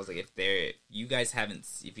tell people, I was like, if you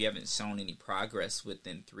haven't shown any progress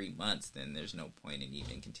within 3 months, then there's no point in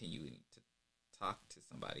even continuing to talk to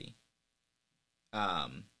somebody.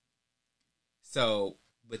 So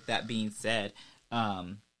with that being said,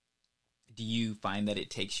 do you find that it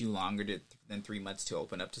takes you longer than 3 months to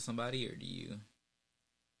open up to somebody, or do you?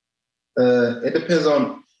 It depends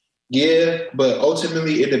on, but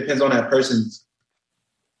ultimately it depends on that person's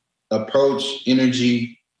approach,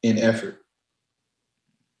 energy, and effort.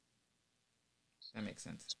 That makes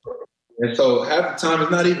sense. And so half the time it's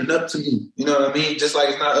not even up to me. You know what I mean? Just like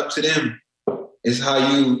it's not up to them. It's how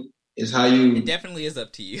you. It definitely is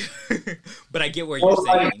up to you. But I get where you're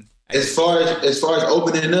saying. As far as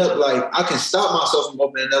opening up, like, I can stop myself from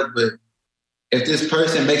opening up, but if this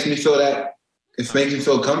person makes me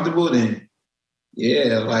feel comfortable, then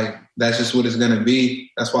yeah, like, that's just what it's gonna be.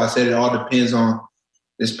 That's why I said it all depends on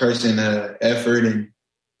this person's effort and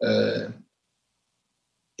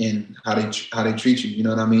how they treat you. You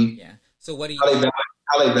know what I mean? Yeah. So what do you?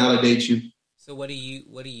 How they validate you? So what do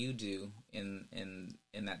you do in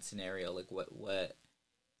that scenario? Like what?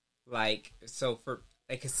 Like, so for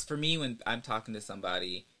me, when I'm talking to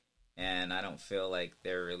somebody and I don't feel like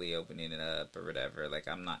they're really opening it up or whatever, like,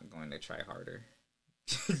 I'm not going to try harder.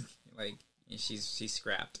 Like, she's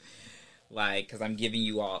scrapped. Like, because I'm giving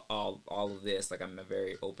you all of this. Like, I'm a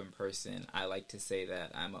very open person. I like to say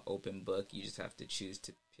that I'm an open book. You just have to choose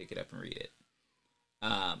to pick it up and read it.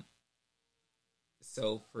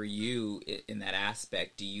 So for you, in that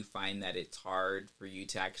aspect, do you find that it's hard for you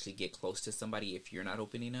to actually get close to somebody if you're not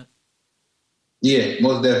opening up? Yeah,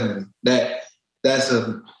 most definitely. That puts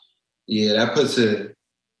a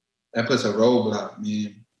roadblock,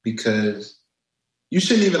 man, because you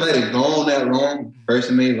shouldn't even let it go on that long,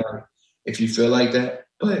 personally, like, if you feel like that.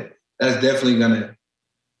 But that's definitely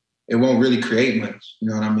it won't really create much. You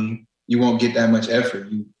know what I mean? You won't get that much effort.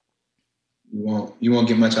 You won't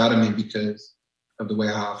get much out of me because of the way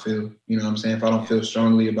how I feel. You know what I'm saying? If I don't feel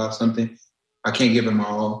strongly about something, I can't give it my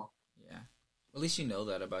all. Yeah. At least you know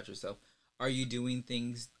that about yourself. Are you doing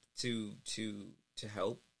things to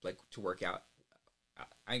help, like to work out?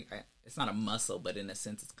 I it's not a muscle, but in a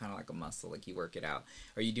sense, it's kind of like a muscle. Like you work it out.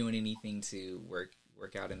 Are you doing anything to work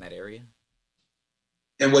out in that area?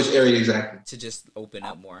 In which area exactly? To just open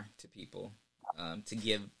up more to people, to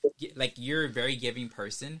give. Like you're a very giving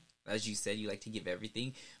person, as you said. You like to give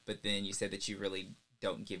everything, but then you said that you really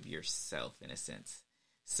don't give yourself in a sense.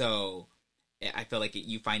 So I feel like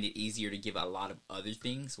you find it easier to give a lot of other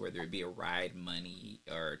things, whether it be a ride, money,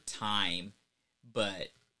 or time, but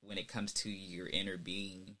when it comes to your inner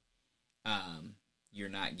being, you're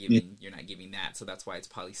not giving that. So that's why it's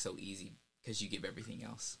probably so easy, because you give everything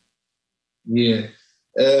else. Yeah.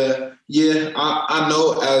 I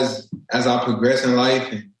know as I progress in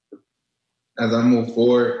life and as I move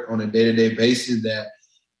forward on a day-to-day basis,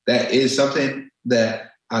 that is something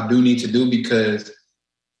that I do need to do, because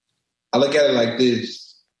I look at it like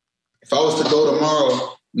this. If I was to go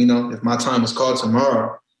tomorrow, if my time was called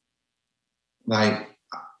tomorrow, like,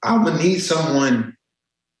 I would need someone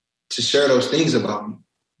to share those things about me.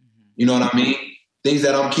 You know what I mean? Things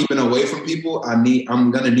that I'm keeping away from people, I'm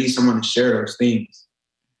going to need someone to share those things.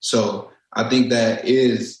 So I think that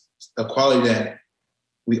is a quality that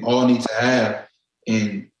we all need to have.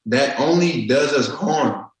 And that only does us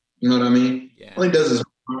harm. You know what I mean? Yeah. Only does us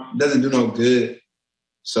harm. Doesn't do no good.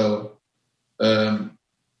 So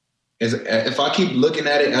if I keep looking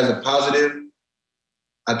at it as a positive,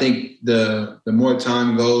 I think the more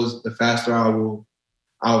time goes, the faster I'll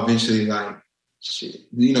eventually, like,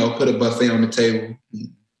 put a buffet on the table,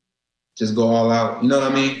 just go all out. You know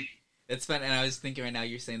what I mean? It's fun. And I was thinking right now,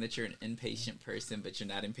 you're saying that you're an impatient person, but you're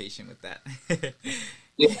not impatient with that.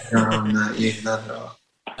 Yeah, no, I'm not. Yeah, not at all.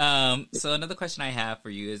 So another question I have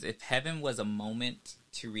for you is, if heaven was a moment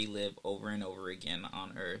to relive over and over again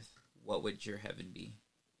on earth, what would your heaven be?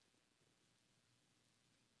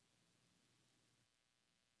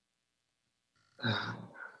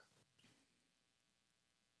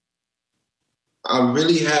 I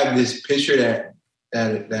really have this picture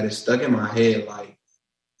that is stuck in my head. Like,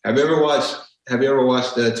 have you ever watched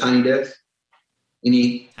Tiny Desk?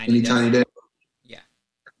 Any Tiny Desk? Yeah.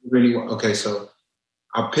 Really? Okay, so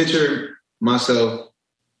I picture myself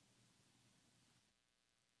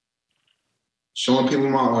showing people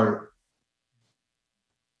my art,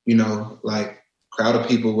 like crowd of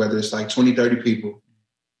people, whether it's like 20, 30 people,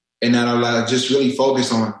 and that I'll just really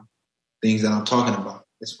focus on things that I'm talking about.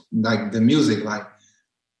 It's like the music. Like,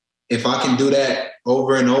 if I can do that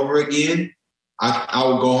over and over again, I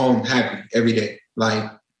will go home happy every day.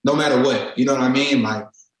 Like, no matter what, you know what I mean? Like,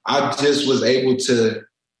 I just was able to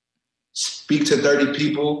speak to 30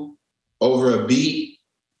 people over a beat,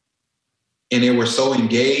 and they were so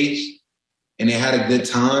engaged and they had a good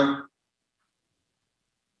time.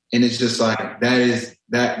 And it's just like,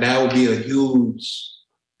 that would be a huge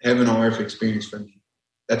heaven on earth experience for me.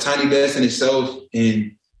 That Tiny Desk in itself,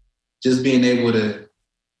 and just being able to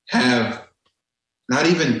have not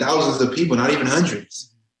even thousands of people, not even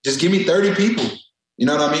hundreds. Just give me 30 people. You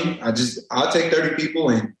know what I mean? I'll take 30 people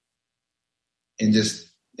and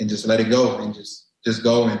just let it go, and just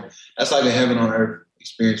go. And that's like a heaven on earth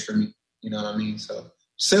experience for me. You know what I mean? So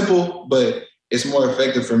simple, but it's more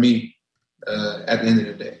effective for me at the end of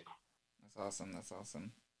the day. That's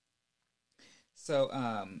awesome. So,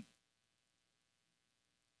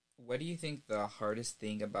 what do you think the hardest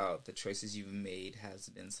thing about the choices you've made has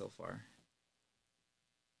been so far?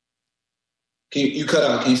 Can you cut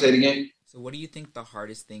out? Can you say it again? So what do you think the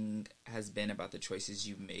hardest thing has been about the choices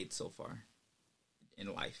you've made so far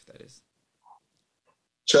in life, that is?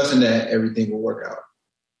 Trusting that everything will work out.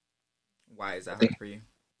 Why is that hard for you?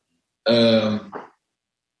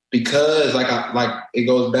 Because like it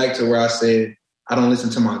goes back to where I said I don't listen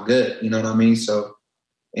to my gut. You know what I mean? So,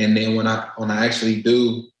 and then when I actually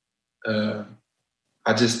do,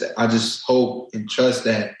 I just hope and trust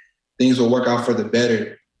that things will work out for the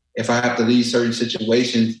better. If I have to leave certain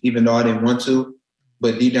situations, even though I didn't want to,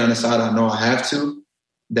 but deep down inside I know I have to,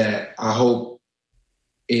 that I hope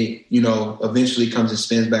it, eventually comes and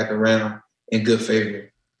spins back around in good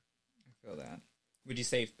favor. I feel that. Would you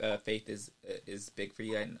say faith is big for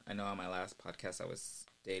you? I know on my last podcast I was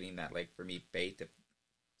stating that, like, for me,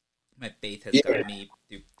 my faith has gotten me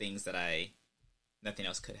through things that nothing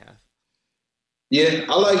else could have. Yeah,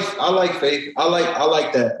 I like faith. I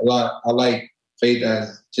like that a lot. I like faith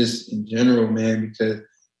as just in general, man, because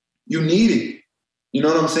you need it. You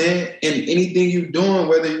know what I'm saying? And anything you're doing,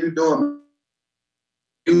 whether you're doing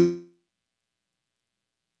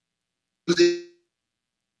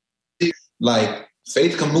like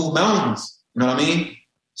faith can move mountains. You know what I mean?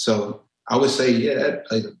 So I would say, yeah, that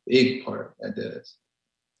plays a big part. That does.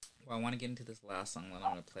 Well, I want to get into this last song that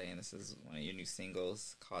I'm going to play, and this is one of your new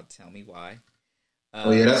singles called "Tell Me Why."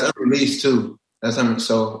 Oh yeah, that's unreleased too.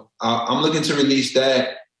 So I'm looking to release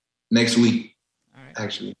that next week. All right,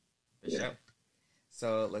 actually. For sure.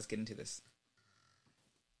 So let's get into this.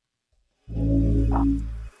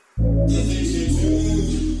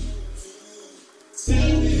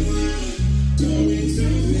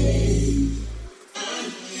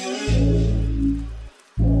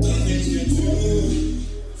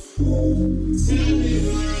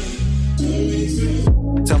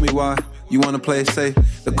 Tell me why you wanna play it safe.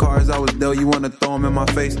 The cards I was dealt, you wanna throw them in my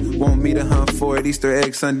face. Want me to hunt for it Easter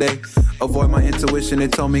egg Sunday. Avoid my intuition,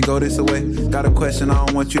 it told me go this away. Got a question, I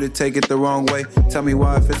don't want you to take it the wrong way. Tell me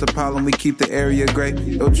why, if it's a problem, we keep the area gray.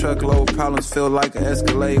 Your truckload problems feel like an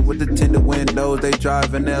Escalade. With the tinted windows, they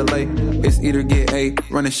drive in LA. It's either get A,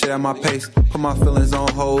 running shit at my pace. Put my feelings on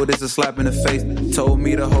hold, it's a slap in the face. Told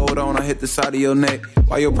me to hold on, I hit the side of your neck.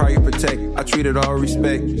 Why your pride you protect, I treat it all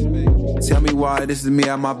respect. Tell me why, this is me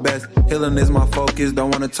at my best. Healing is my focus,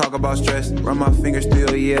 don't wanna talk about stress. Run my fingers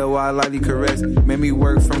through, yeah, while I lightly caress. Made me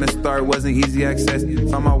work from the start, wasn't easy access.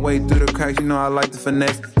 Found my way through the cracks, you know I like the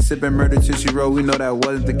finesse. Sipping murder till she wrote, we know that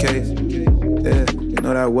wasn't the case. Yeah, you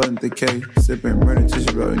know that wasn't the case. Sipping murder till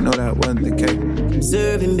she wrote, we know that wasn't the case.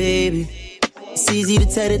 Observing, baby. It's easy to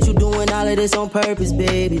tell that you doing all of this on purpose,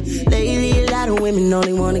 baby. Lately, a lot of women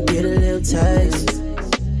only wanna get a little taste.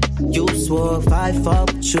 You swore if I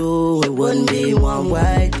fuck with you, it wouldn't be one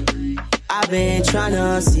way. I've been trying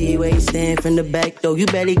to see where you stand from the back, though. You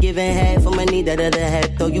barely giving half of my need that other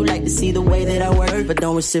half, though. You like to see the way that I work, but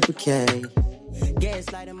don't reciprocate.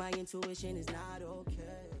 Gaslighting my intuition is not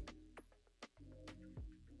okay.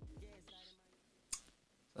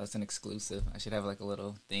 That's an exclusive. I should have like a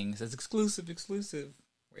little thing that says exclusive.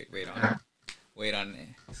 Wait on it.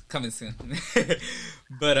 It's coming soon.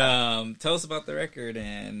 But tell us about the record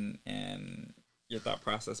and your thought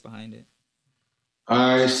process behind it. All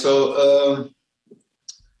right, so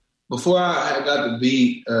before I got the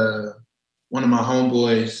beat, one of my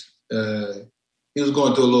homeboys, he was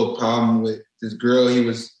going through a little problem with this girl he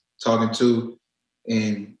was talking to,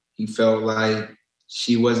 and he felt like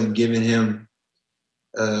she wasn't giving him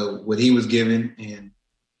what he was giving, and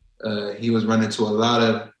he was running into a lot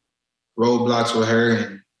of roadblocks with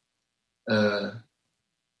her, and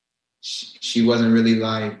she wasn't really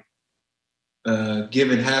like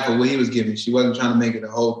giving half of what he was giving. She wasn't trying to make it a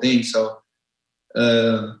whole thing. So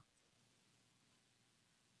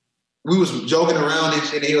we was joking around and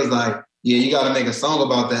shit. And he was like, yeah, you got to make a song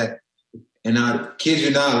about that. And I kid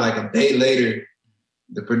you not, like a day later,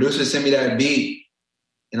 the producer sent me that beat,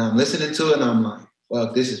 and I'm listening to it, and I'm like,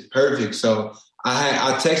 fuck, this is perfect. So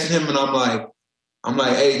I texted him, and I'm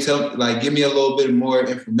like, hey, give me a little bit more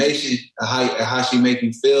information of how she make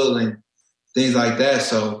me feel and things like that.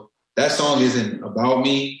 So that song isn't about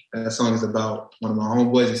me. That song is about one of my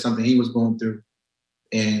homeboys. It's something he was going through.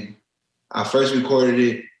 And I first recorded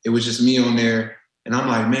it. It was just me on there. And I'm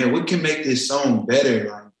like, man, what can make this song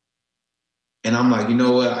better? And I'm like, you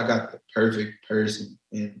know what? I got the perfect person.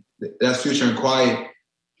 And that's Future and Quiet,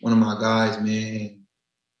 one of my guys, man.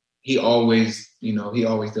 He always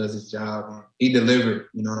does his job. And he delivered,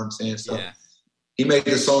 you know what I'm saying? So yeah. He made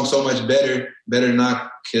the song so much better than I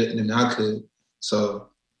could. So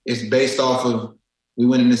it's based off of, we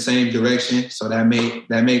went in the same direction. So that made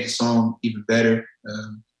the song even better.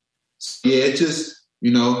 Yeah, it's just,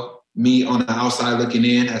 me on the outside looking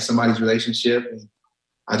in at somebody's relationship. And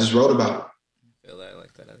I just wrote about it. I feel that. I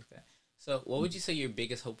like that. So what would you say your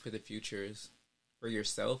biggest hope for the future is? For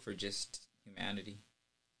yourself or just humanity?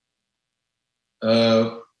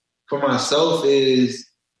 For myself is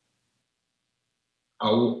I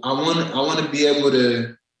want to be able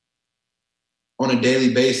to, on a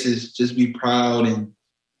daily basis, just be proud and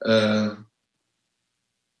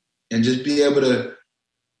just be able to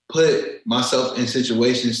put myself in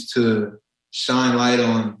situations to shine light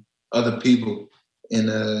on other people. And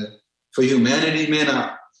for humanity, man,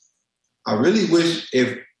 I really wish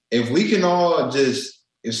if we can all just,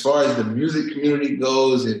 as far as the music community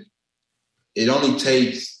goes, it only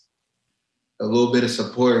takes a little bit of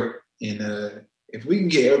support. And if we can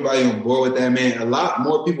get everybody on board with that, man, a lot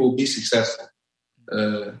more people will be successful.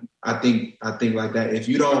 I think like that. If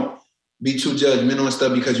you don't be too judgmental and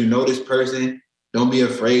stuff because you know this person, don't be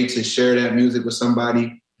afraid to share that music with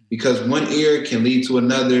somebody, because one ear can lead to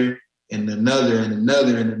another and another and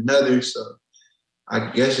another and another. So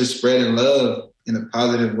I guess just spreading love in a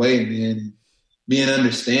positive way, man. Being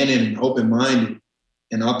understanding and open-minded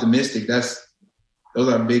and optimistic. Those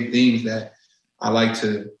are big things that I like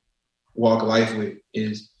to walk life with,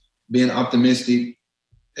 is being optimistic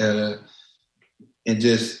and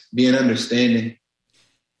just being understanding.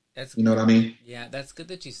 You know what I mean? Yeah, that's good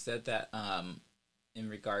that you said that. In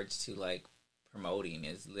regards to like promoting,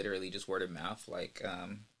 is literally just word of mouth. Like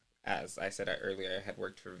as I said earlier, I had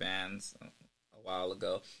worked for Vans a while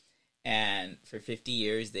ago, and for 50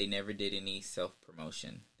 years they never did any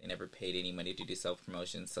self-promotion. They never paid any money to do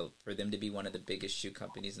self-promotion. So for them to be one of the biggest shoe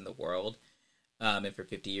companies in the world, and for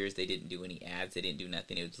 50 years they didn't do any ads, they didn't do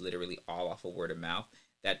nothing, it was literally all off of word of mouth.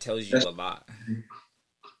 That tells you a lot.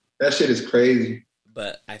 That shit is crazy.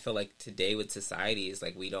 But I feel like today with society is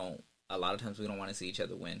like a lot of times we don't want to see each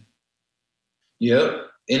other win. Yep.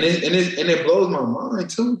 And it blows my mind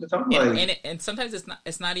too, because I'm and sometimes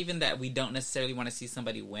it's not even that we don't necessarily want to see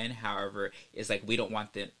somebody win. However, it's like we don't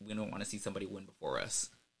want to see somebody win before us.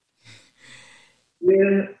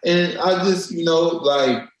 Yeah, and I just,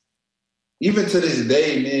 like, even to this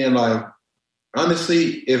day, man, like,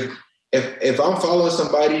 honestly, if I'm following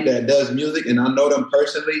somebody that does music and I know them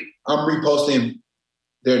personally, I'm reposting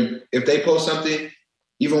if they post something,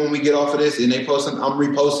 even when we get off of this and they post something, I'm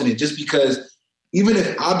reposting it, just because even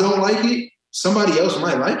if I don't like it, somebody else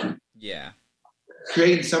might like it. Yeah.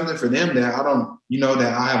 Creating something for them that I don't,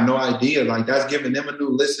 that I have no idea. Like, that's giving them a new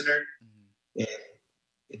listener. And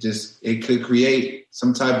it could create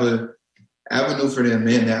some type of avenue for them,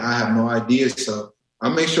 man, that I have no idea. So I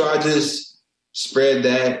make sure I just spread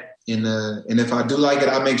that. And if I do like it,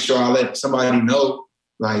 I make sure I let somebody know,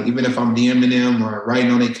 like, even if I'm DMing them or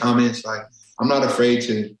writing on their comments, like, I'm not afraid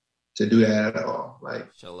to do that at all. Like,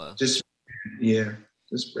 show love. Just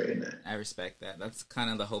spreading that. I respect that. That's kind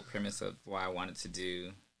of the whole premise of why I wanted to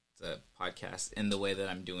do the podcast in the way that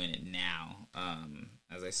I'm doing it now.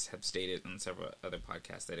 As I have stated on several other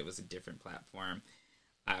podcasts, that it was a different platform.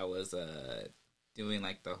 I was doing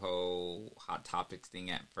like the whole hot topics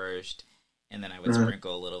thing at first, and then I would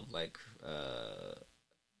sprinkle a little like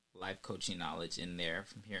life coaching knowledge in there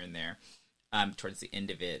from here and there towards the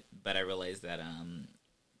end of it. But I realized that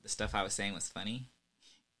the stuff I was saying was funny.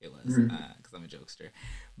 It was because I'm a jokester,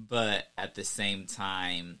 but at the same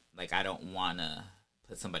time, like, I don't want to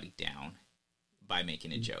put somebody down by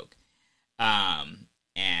making a joke.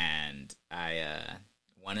 And I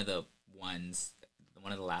one of the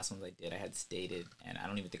last ones I did, I had stated, and I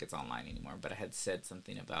don't even think it's online anymore, but I had said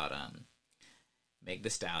something about Meg the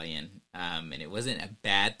Stallion, and it wasn't a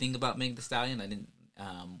bad thing about Meg the Stallion. I didn't.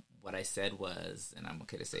 What I said was, and I'm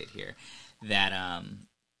okay to say it here, that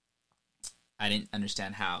I didn't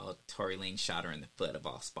understand how Tory Lanez shot her in the foot of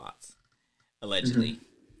all spots, allegedly.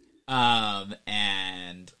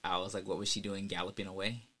 And I was like, what was she doing, galloping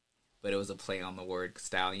away? But it was a play on the word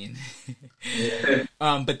stallion.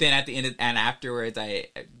 But then at the end and afterwards, I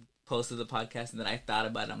posted the podcast, and then I thought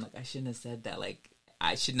about it. I'm like, I shouldn't have said that. Like,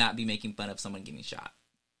 I should not be making fun of someone getting shot.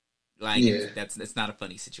 Like, it's not a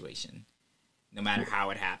funny situation, no matter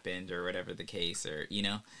how it happened or whatever the case, or,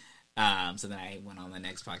 So then I went on the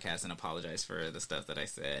next podcast and apologized for the stuff that I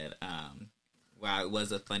said. While it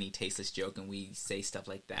was a funny, tasteless joke, and we say stuff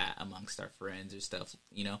like that amongst our friends or stuff,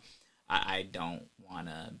 I don't want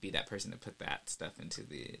to be that person to put that stuff into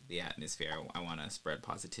the atmosphere. I want to spread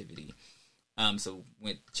positivity. So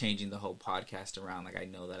with changing the whole podcast around, like, I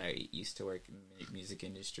know that I used to work in the music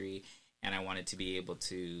industry, and I wanted to be able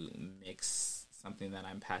to mix something that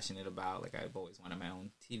I'm passionate about. Like, I've always wanted my own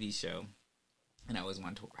TV show, and I always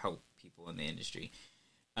wanted to help people in the industry.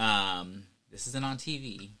 This isn't on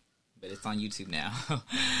TV, but it's on YouTube now.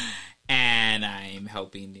 And I'm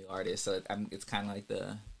helping new artists. So it's kind of like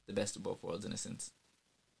the best of both worlds in a sense.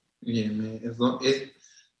 Yeah, man.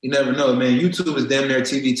 You never know, man. YouTube is damn near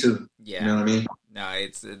TV too. Yeah. You know what I mean? No,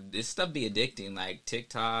 this stuff be addicting. Like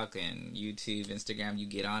TikTok and YouTube, Instagram, you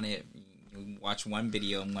get on it, you watch one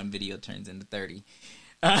video, and one video turns into 30.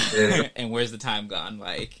 And where's the time gone?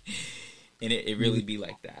 Like, and it really be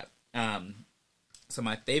like that. So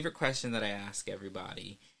my favorite question that I ask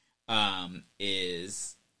everybody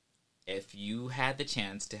is, if you had the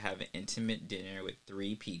chance to have an intimate dinner with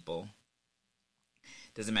 3 people,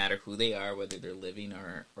 doesn't matter who they are, whether they're living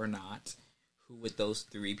or not, who would those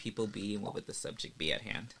 3 people be, and what would the subject be at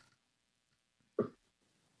hand?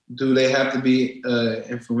 do they have to be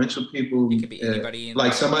influential people? It could be anybody.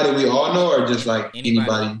 Like somebody we all know, or just like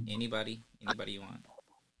anybody? Anybody you want.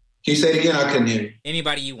 Can you say it again? I couldn't hear you.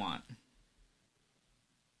 Anybody you want.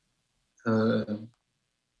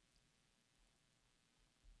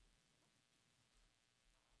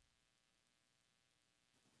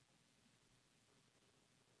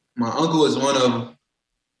 My uncle is one of them.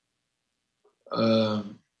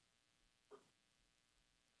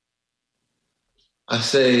 I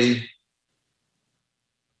say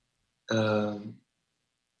I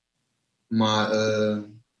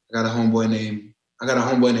got a homeboy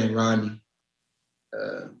named Rodney.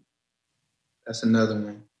 That's another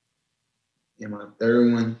one. And my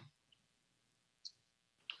third one,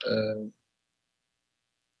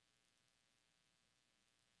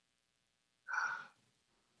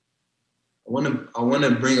 I want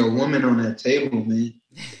to bring a woman on that table, man.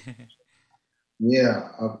 Yeah,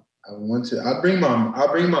 I want to. I bring my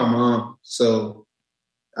mom. So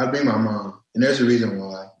I bring my mom, and there's a reason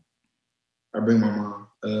why. I bring my mom.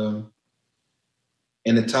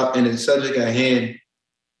 And the subject at hand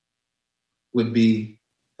would be.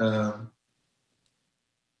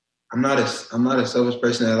 I'm not a selfish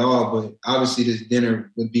person at all, but obviously this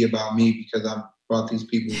dinner would be about me because I brought these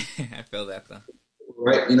people. I feel that though.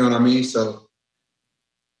 Right, you know what I mean? So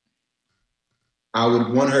I would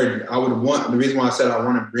want the reason why I said I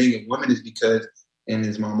want to bring a woman is because, and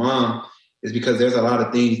is my mom, is because there's a lot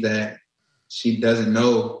of things that she doesn't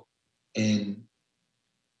know, and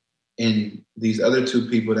these other two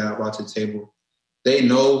people that I brought to the table, they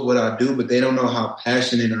know what I do, but they don't know how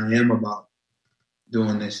passionate I am about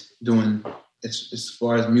doing as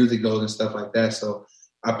far as music goes and stuff like that. So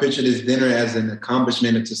I picture this dinner as an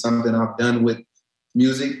accomplishment to something I've done with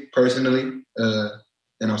music personally, and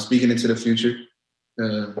I'm speaking into the future.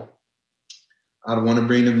 I'd want to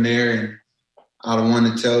bring them there, and I'd want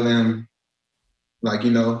to tell them, like,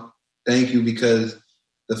 thank you, because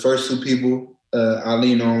the first two people I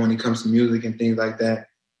lean on when it comes to music and things like that.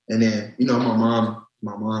 And then,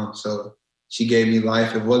 my mom, so she gave me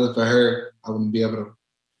life. If it wasn't for her, I wouldn't be able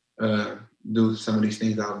to do some of these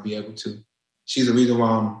things I would be able to. She's the reason why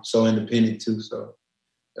I'm so independent too. So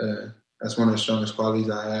that's one of the strongest qualities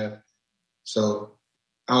I have. So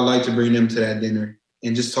I would like to bring them to that dinner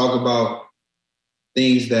and just talk about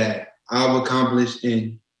things that I've accomplished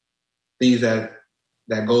and things that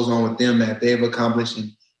goes on with them that they've accomplished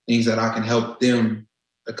and things that I can help them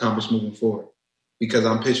accomplish moving forward. Because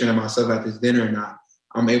I'm picturing myself at this dinner and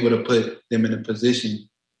I'm able to put them in a position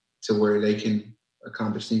to where they can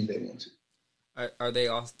accomplish things they want to. Are they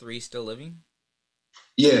all three still living?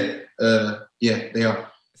 Yeah, they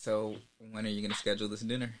are. So when are you going to schedule this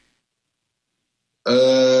dinner?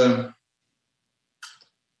 When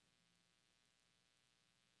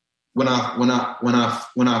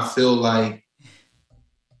I feel like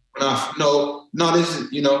this is,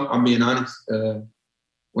 I'm being honest.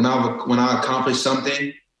 When I accomplish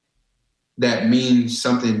something that means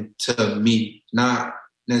something to me, not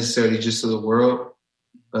necessarily just to the world.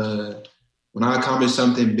 When I accomplish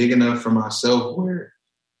something big enough for myself where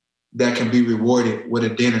that can be rewarded with a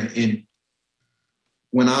dinner. And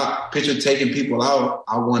when I picture taking people out,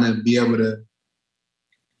 I want to be able to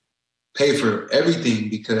pay for everything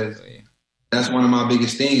because that's one of my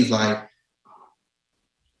biggest things. Like,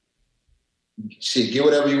 shit, get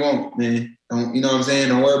whatever you want, man. Don't, you know what I'm saying?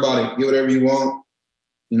 Don't worry about it. Get whatever you want.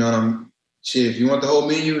 You know what I'm shit, if you want the whole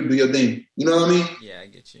menu, do your thing. You know what I mean? Yeah, I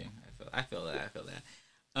get you. I feel that.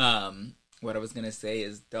 What I was gonna say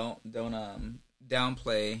is don't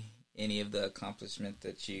downplay any of the accomplishment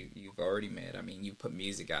that you've already made. I mean, you put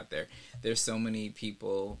music out there. There's so many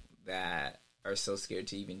people that are so scared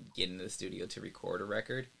to even get in the studio to record a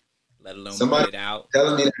record, let alone put it out.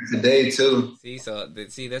 Telling me that today too. See,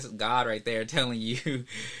 that's God right there telling you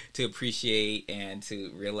to appreciate and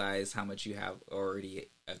to realize how much you have already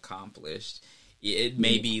accomplished. It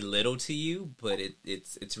may be little to you, but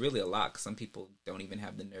it's really a lot. 'Cause some people don't even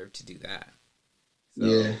have the nerve to do that. So,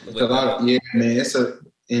 it's a lot. Yeah, man.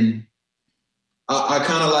 And I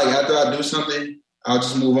kind of like, after I do something, I'll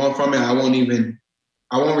just move on from it. I won't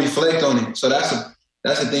reflect on it. So that's the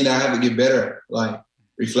thing that I have to get better at, like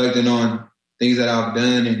reflecting on things that I've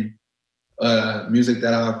done and music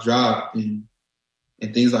that I've dropped and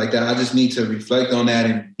things like that. I just need to reflect on that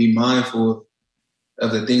and be mindful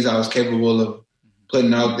of the things I was capable of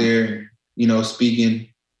putting out there, speaking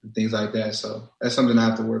and things like that. So that's something I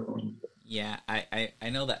have to work on. Yeah, I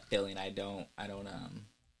know that feeling. I don't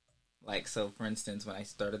like, so for instance, when I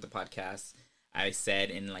started the podcast, I said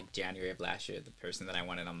in like January of last year, the person that I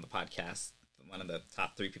wanted on the podcast, one of the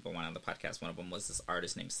top 3 people I wanted on the podcast, one of them was this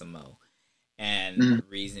artist named Samo. And the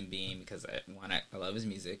reason being because I love his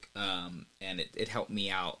music, and it helped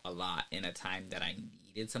me out a lot in a time that I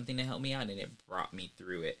needed something to help me out, and it brought me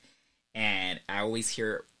through it. And I always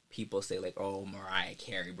hear people say like, "Oh, Mariah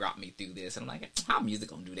Carey brought me through this," and I'm like, "How music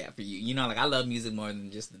gonna do that for you?" You know, like I love music more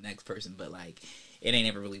than just the next person, but like it ain't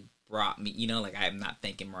ever really brought me. You know, like I'm not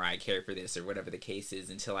thanking Mariah Carey for this or whatever the case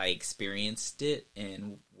is until I experienced it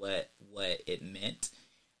and what it meant.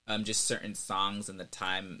 Just certain songs in the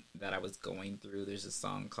time that I was going through. There's a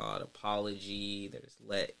song called Apology. There's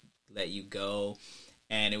Let You Go.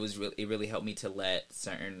 And it really helped me to let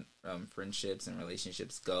certain friendships and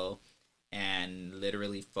relationships go and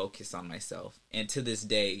literally focus on myself. And to this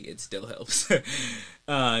day, it still helps.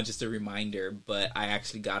 Just a reminder. But I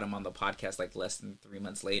actually got him on the podcast like less than 3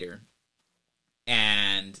 months later.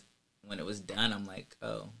 And when it was done, I'm like,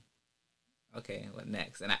 oh, okay, what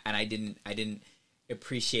next? And I didn't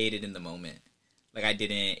appreciate it in the moment. Like I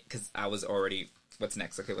didn't, because I was already, what's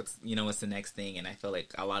next? Okay, what's the next thing? And I feel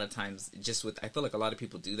like a lot of times I feel like a lot of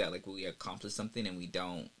people do that. Like we accomplish something and we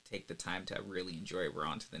don't take the time to really enjoy it. We're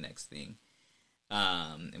on to the next thing.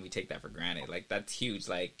 And we take that for granted. Like that's huge.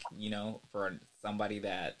 Like, for somebody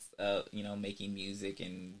that's, making music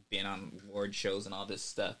and being on award shows and all this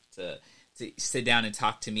stuff to sit down and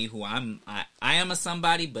talk to me who I am a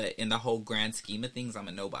somebody, but in the whole grand scheme of things, I'm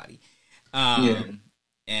a nobody.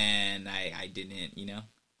 And I didn't,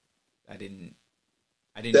 I didn't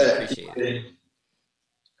appreciate it.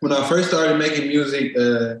 When I first started making music,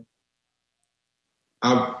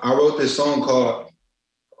 I wrote this song called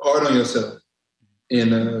Hard on Yourself.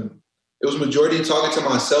 And it was majority talking to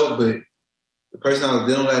myself, but the person I was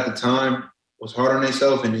dealing with at the time was hard on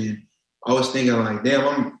themselves. And then I was thinking like,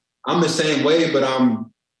 damn, I'm the same way, but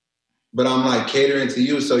I'm like catering to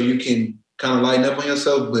you so you can kind of lighten up on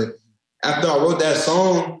yourself. But after I wrote that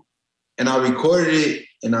song and I recorded it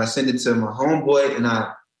and I sent it to my homeboy and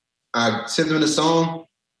I sent him the song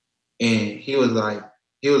and he was like,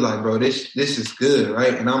 bro, this is good,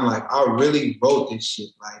 right? And I'm like, I really wrote this shit.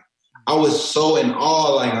 Like I was so in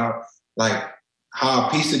awe, like how I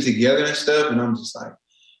pieced it together and stuff. And I'm just like,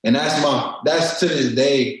 and that's to this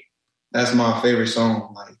day, that's my favorite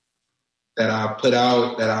song, like that I put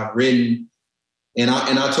out, that I've written. And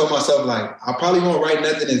I told myself, like, I probably won't write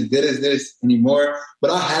nothing as good as this anymore,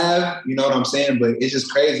 but I have, you know what I'm saying? But it's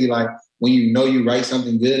just crazy, like, when you write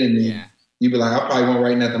something good and then you be like, I probably won't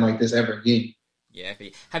write nothing like this ever again. Yeah.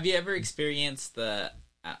 Have you ever experienced have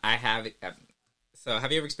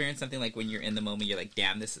you ever experienced something like when you're in the moment, you're like,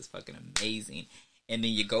 damn, this is fucking amazing. And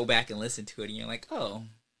then you go back and listen to it and you're like, oh,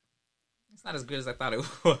 it's not as good as I thought it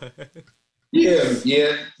was.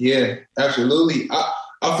 Yeah, absolutely.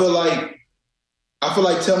 I feel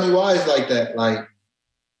like Tell Me Why is like that. Like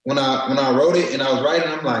when I wrote it and I was writing,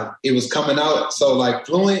 I'm like, it was coming out so like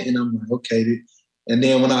fluent, and I'm like, okay. And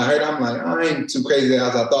then when I heard it, I'm like, I ain't too crazy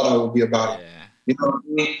as I thought I would be about it. You know what I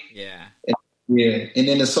mean? Yeah. And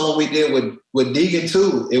then the song we did with Deegan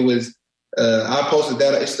too, it was I posted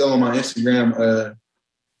that, it's still on my Instagram.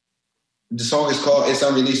 The song is called, it's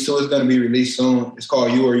unreleased too, it's gonna be released soon. It's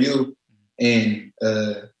called You Or You. And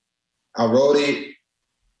I wrote it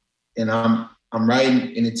and I'm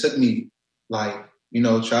writing, and it took me like,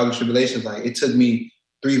 trial and tribulations. Like it took me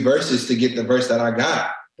 3 verses to get the verse that I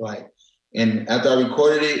got. Like, and after I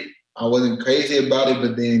recorded it, I wasn't crazy about it,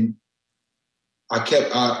 but then I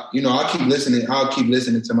keep listening. I'll keep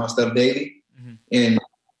listening to my stuff daily. Mm-hmm. And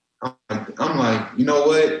I'm like, you know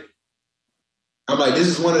what? I'm like, this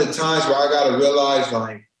is one of the times where I got to realize,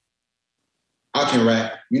 like, I can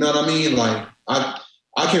rap. You know what I mean? Like, I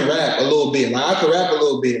can rap a little bit. Like, I can rap a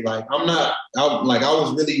little bit. Like, I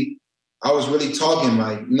was really talking,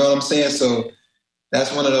 like, you know what I'm saying? So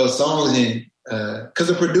that's one of those songs. And because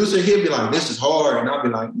the producer, he'll be like, this is hard. And I'll be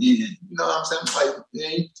like, yeah, you know what I'm saying?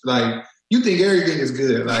 Like, you think everything is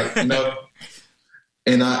good. Like, and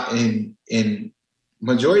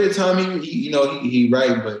majority of the time, he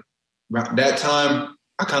right. But that time,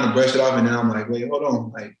 I kind of brushed it off. And then I'm like, wait, hold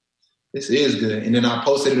on. Like, this is good. And then I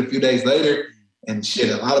posted it a few days later. And shit,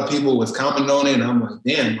 a lot of people was commenting on it, and I'm like,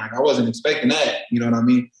 damn, like I wasn't expecting that. You know what I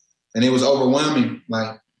mean? And it was overwhelming.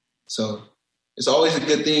 Like, so it's always a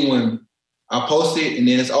good thing when I post it, and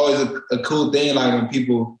then it's always a cool thing, like when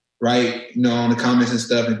people write, on the comments and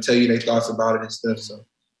stuff and tell you their thoughts about it and stuff. So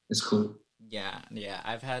it's cool. Yeah.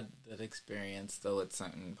 I've had that experience though with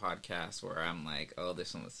certain podcasts where I'm like, oh,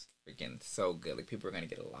 this one was freaking so good. Like people are gonna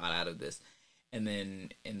get a lot out of this. And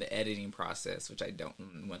then in the editing process, which I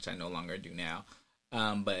no longer do now,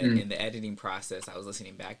 but in the editing process, I was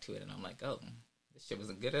listening back to it and I'm like, oh, this shit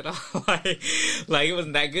wasn't good at all. like it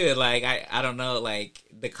wasn't that good. Like I don't know. Like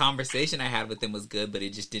the conversation I had with him was good, but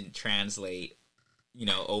it just didn't translate.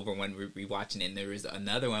 Over when we were rewatching it. And there was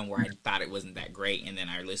another one where I thought it wasn't that great, and then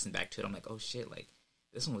I listened back to it. I'm like, oh shit, like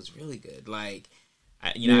this one was really good. Like,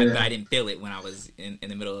 I didn't feel it when I was in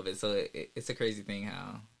the middle of it. So it's a crazy thing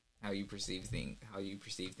how you perceive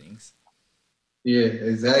things. Yeah,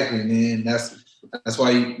 exactly, man. That's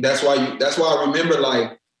why I remember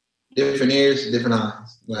like different ears, different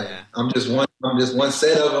eyes. Like I'm just one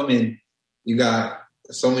set of them, and you got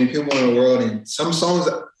so many people in the world, and some songs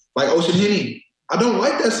like Ocean Henny. I don't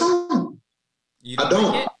like that song. I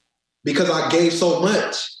don't like because I gave so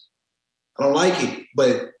much. I don't like it,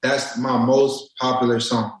 but that's my most popular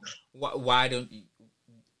song. Why don't you?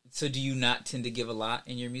 So do you not tend to give a lot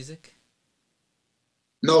in your music?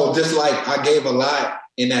 No, just like I gave a lot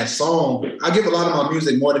in that song. I give a lot of my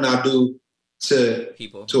music more than I do to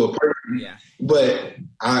people, to a person. Yeah. But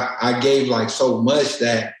I gave like so much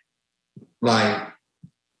that like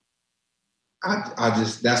I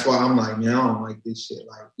just, that's why I'm like, man, I don't like this shit.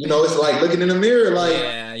 Like, it's like looking in the mirror, like,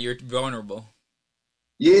 yeah, you're vulnerable.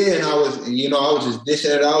 Yeah, and I was just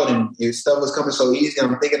dishing it out, and stuff was coming so easy.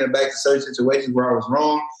 I'm thinking back to certain situations where I was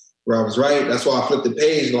wrong, where I was right. That's why I flipped the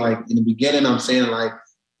page. Like in the beginning, I'm saying like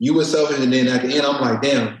you were selfish, and then at the end, I'm like,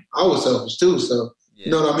 damn, I was selfish too. So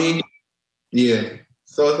you know what I mean? Yeah.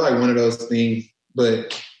 So it's like one of those things.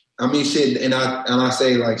 But I mean, shit, and I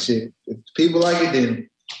say like, shit, if people like it, then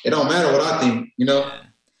it don't matter what I think, Yeah.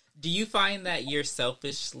 Do you find that you're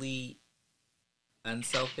selfishly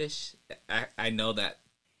unselfish? I know that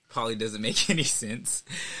probably doesn't make any sense.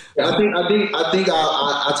 Yeah, I think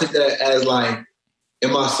I took that as like,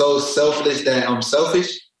 am I so selfish that I'm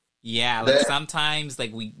selfish? Yeah, like sometimes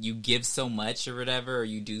like you give so much or whatever, or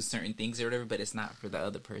you do certain things or whatever, but it's not for the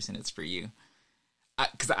other person, it's for you.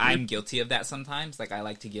 Because I'm guilty of that sometimes. Like I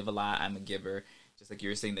like to give a lot. I'm a giver, just like you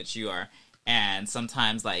were saying that you are. And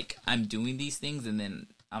sometimes, like, I'm doing these things, and then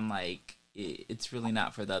I'm like, it's really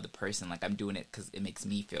not for the other person. Like, I'm doing it because it makes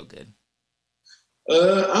me feel good.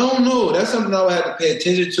 I don't know. That's something I would have to pay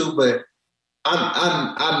attention to, but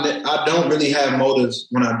I don't really have motives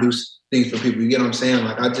when I do things for people. You get what I'm saying?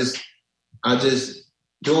 Like, I just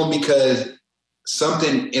do them because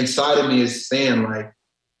something inside of me is saying, like,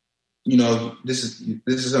 this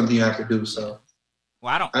is something you have to do. So.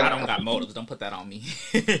 Well, I don't got motives. Don't put that on me.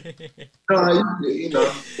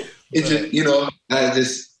 No, it's just, I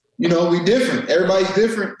just, we different. Everybody's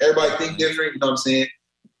different. Everybody think different. You know what I'm saying?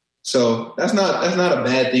 So that's not a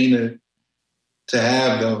bad thing to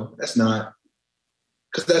have though. That's not,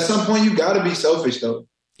 because at some point you got to be selfish though.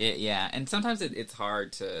 Yeah, and sometimes it's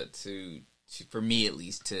hard to for me at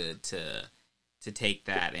least to take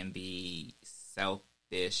that and be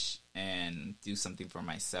selfish and do something for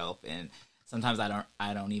myself. And sometimes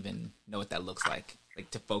I don't even know what that looks like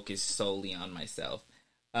to focus solely on myself.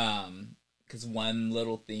 Because one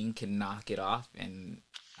little thing can knock it off, and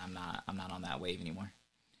I'm not on that wave anymore.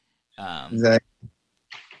 Exactly.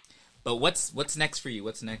 But what's next for you?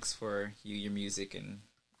 What's next for you, your music, and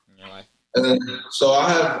your life? So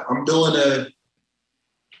I'm doing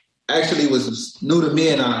actually was new to me,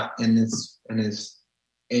 and this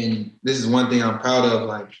is one thing I'm proud of.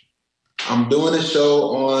 Like, I'm doing a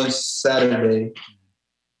show on Saturday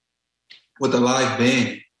with a live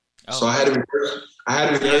band. Oh. So I had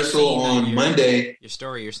a rehearsal on Monday. Your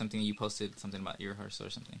story or something, you posted something about your rehearsal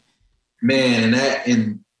or something. Man,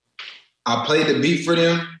 and I played the beat for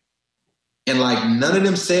them, and like none of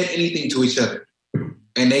them said anything to each other,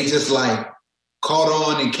 and they just like caught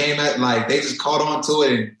on and came at they just caught on to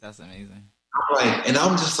it. And that's amazing.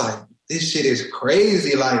 I'm just like, this shit is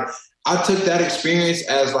crazy. Like, I took that experience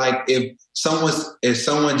as like if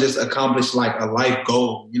someone just accomplished like a life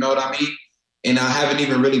goal, you know what I mean? And I haven't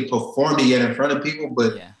even really performed it yet in front of people,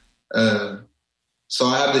 but so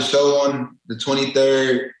I have the show on the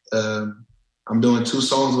 23rd. I'm doing 2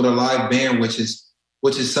 songs with a live band, which is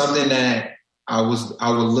something that I was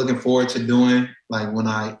looking forward to doing. Like when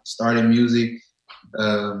I started music,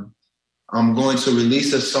 I'm going to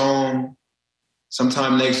release a song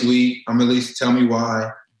sometime next week. I'm releasing Tell Me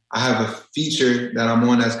Why. I have a feature that I'm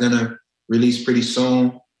on that's going to release pretty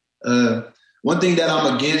soon. One thing that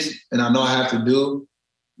I'm against, and I know I have to do,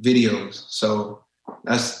 videos. So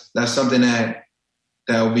that's something that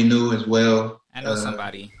will be new as well. I know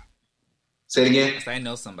somebody. Say it again? I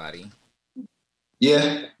know somebody.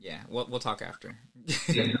 Yeah? Yeah, we'll talk after.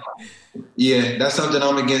 Yeah, that's something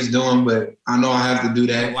I'm against doing, but I know I have to do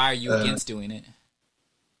that. Why are you against doing it?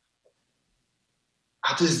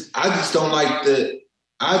 I just don't like the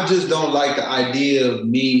idea of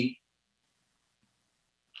me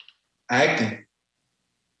acting.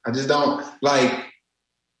 I just don't like,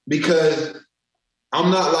 because I'm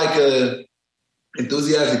not like a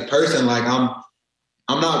enthusiastic person. Like I'm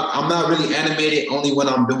not really animated only when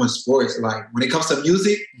I'm doing sports. Like when it comes to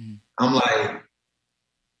music, I'm like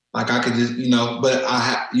I could just, but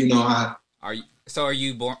Are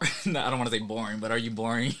you boring? No, I don't want to say boring, but are you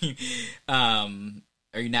boring?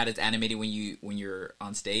 Are you not as animated when you're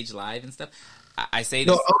on stage live and stuff? I say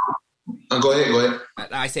this. No, go ahead.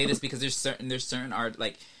 I say this because there's certain art,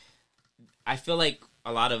 like, I feel like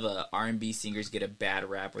a lot of R&B singers get a bad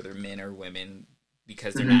rap, whether men or women,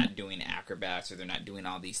 because they're not doing acrobats or they're not doing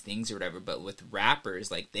all these things or whatever. But with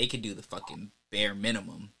rappers, like, they could do the fucking bare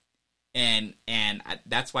minimum. And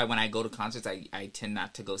that's why when I go to concerts, I tend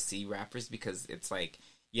not to go see rappers, because it's like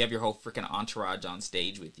you have your whole freaking entourage on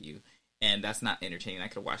stage with you, and that's not entertaining. I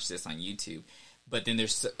could watch this on YouTube. But then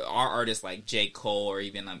there's our artists like J. Cole or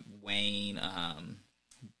even Wayne.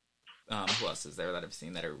 Who else is there that I've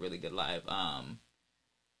seen that are really good live?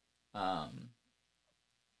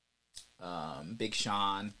 Big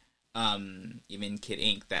Sean, even Kid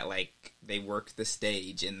Ink, that like they work the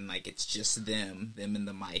stage and like it's just them in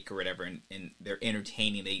the mic or whatever, and they're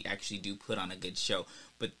entertaining. They actually do put on a good show.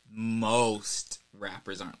 But most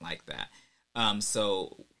rappers aren't like that.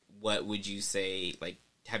 So what would you say, like,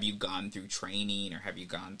 have you gone through training or have you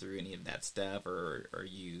gone through any of that stuff, or do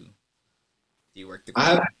you work the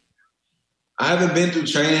crowd? I haven't been through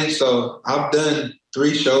training, so I've done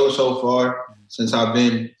 3 shows so far since I've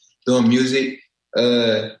been doing music.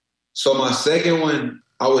 So my second one,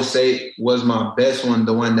 I would say, was my best one,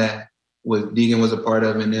 the one that Deegan was a part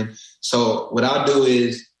of in them. So what I do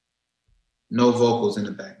is no vocals in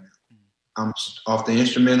the background. I'm off the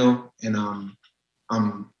instrumental, and I'm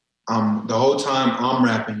the whole time I'm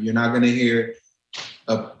rapping. You're not gonna hear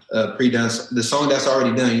a pre-done the song that's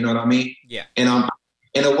already done. You know what I mean? Yeah. And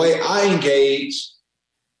in a way I engage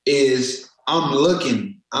is I'm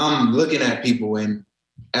looking at people, and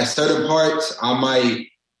at certain parts I might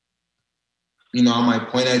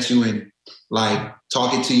point at you and like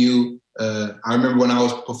talking to you. I remember when I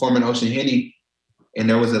was performing Ocean Henny, and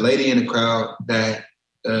there was a lady in the crowd that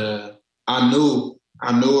I knew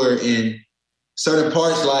her in certain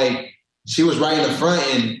parts. Like she was right in the front,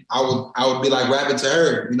 and I would be like rapping to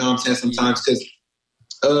her. You know what I'm saying? Sometimes, because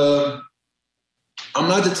I'm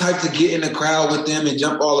not the type to get in the crowd with them and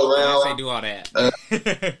jump all around. They do all that.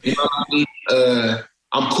 You know what I mean?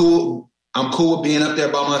 I'm cool with being up there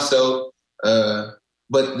by myself.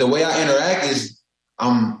 But the way I interact is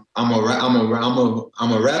I'm a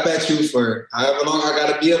rap at you for however long I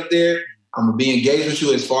gotta be up there. I'm gonna be engaged with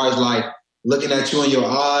you as far as like looking at you in your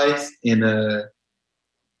eyes, and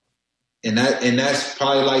that's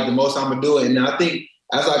probably like the most I'm gonna do it. And I think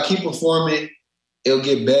as I keep performing, it'll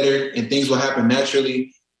get better and things will happen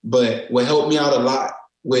naturally. But what helped me out a lot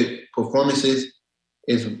with performances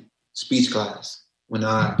is speech class. When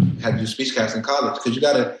I had to do speech class in college, because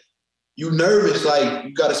you nervous, like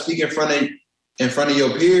you gotta speak in front of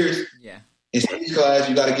your peers. Yeah. In speech class,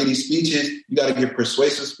 you gotta give these speeches, you gotta give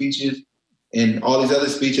persuasive speeches and all these other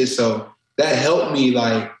speeches. So that helped me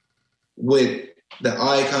like with the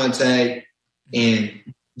eye contact and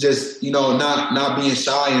just, not being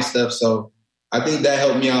shy and stuff. So I think that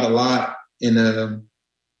helped me out a lot. And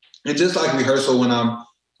just like rehearsal, when I'm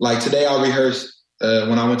like today, I rehearsed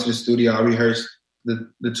when I went to the studio. I rehearsed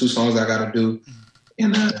the 2 songs I got to do,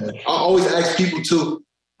 and I always ask people too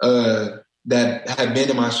that have been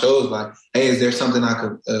to my shows, like, "Hey, is there something I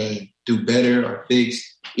could do better or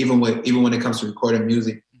fix?" Even when it comes to recording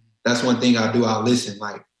music, that's one thing I do. I listen,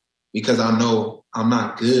 like, because I know I'm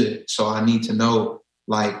not good, so I need to know,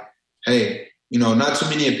 like, hey, not too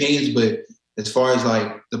many opinions, but as far as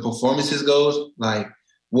like the performances goes, like,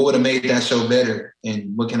 what would have made that show better,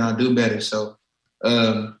 and what can I do better? So.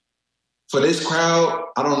 For this crowd,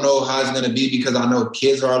 I don't know how it's going to be, because I know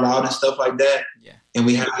kids are allowed and stuff like that. Yeah. And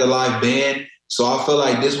we have the live band. So I feel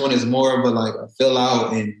like this one is more of a fill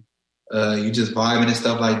out, and you just vibing and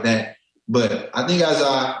stuff like that. But I think as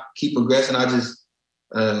I keep progressing, I just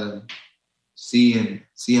see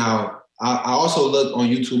how I also look on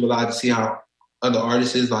YouTube a lot to see how other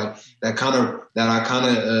artists is like that I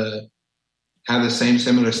kind of have the same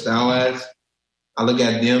similar style as. I look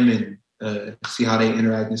at them and see how they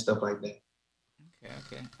interact and stuff like that.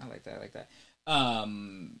 Okay. I like that.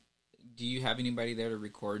 Do you have anybody there to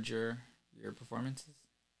record your performances?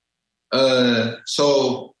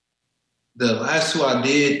 So the last 2 I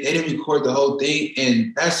did, they didn't record the whole thing,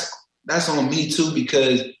 and that's on me too,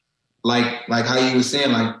 because like how you were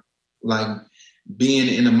saying, like being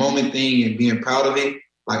in the moment thing and being proud of it.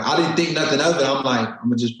 Like I didn't think nothing of it. I'm like, I'm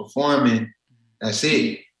gonna just perform and that's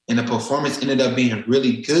it. and the performance ended up being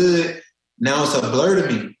really good, now it's a blur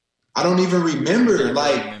to me. I don't even remember.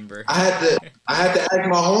 I had to ask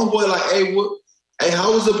my homeboy, like, hey,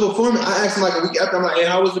 how was the performance? I asked him like a week after, I'm like, hey,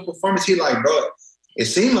 how was the performance? He like, bro, it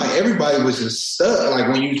seemed like everybody was just stuck, like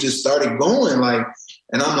when you just started going, like,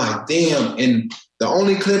 and I'm like, damn. And the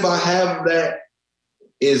only clip I have of that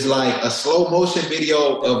is like a slow motion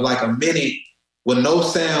video of like a minute with no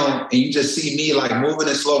sound, and you just see me like moving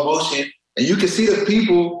in slow motion, and you can see the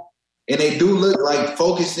people, and they do look like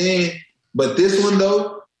focused in. But this one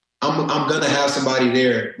though, I'm gonna have somebody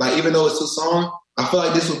there. Like even though it's a song, I feel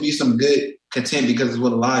like this will be some good content because it's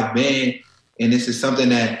with a live band, and this is something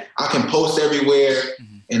that I can post everywhere.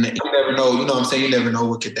 And you never know, you know what I'm saying? You never know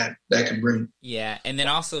what that can bring. Yeah, and then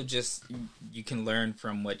also just you can learn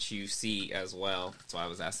from what you see as well. That's why I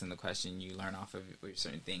was asking the question. You learn off of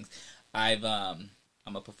certain things. I'm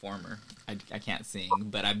a performer. I can't sing,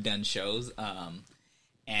 but I've done shows.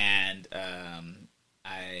 And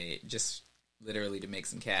I just literally to make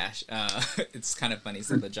some cash. It's kind of funny.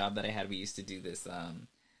 So the job that I had, we used to do this. What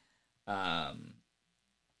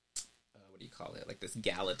do you call it? Like this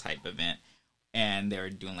gala type event. And they were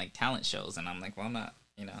doing like talent shows, and I'm like, well, I'm not,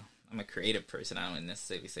 I'm a creative person. I don't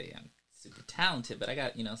necessarily say I'm super talented, but I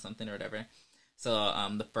got, something or whatever. So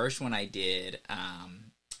the first one I did,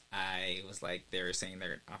 I was like, they were saying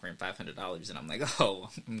they're offering $500, and I'm like, oh,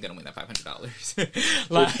 I'm gonna win that $500.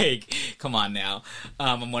 Like, come on now.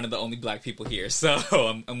 I'm one of the only black people here, so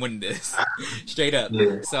I'm winning this straight up.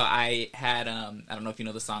 Yeah. So I had, I don't know if you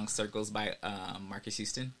know the song "Circles" by Marcus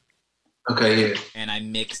Houston. Okay, yeah. And I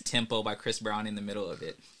mixed Tempo by Chris Brown in the middle of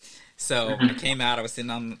it. So I came out, I was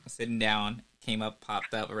sitting down, came up,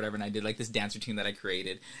 popped up or whatever, and I did like this dance routine that I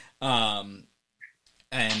created. And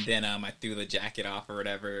then I threw the jacket off or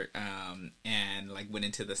whatever, and like went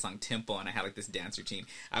into the song Tempo, and I had like this dance routine.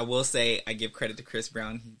 I will say I give credit to Chris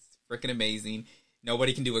Brown. He's freaking amazing.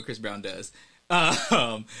 Nobody can do what Chris Brown does.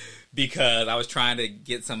 Because I was trying to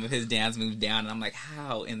get some of his dance moves down, and I'm like,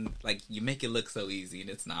 how? And like, you make it look so easy, and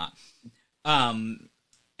it's not.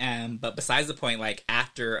 But besides the point, like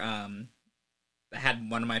after, I had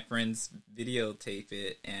one of my friends videotape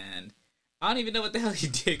it, and I don't even know what the hell he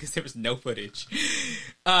did because there was no footage.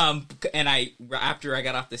 And after I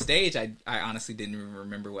got off the stage, I honestly didn't even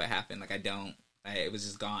remember what happened. Like it was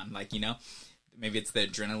just gone. Like, maybe it's the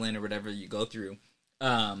adrenaline or whatever you go through.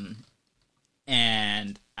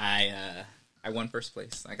 And I won first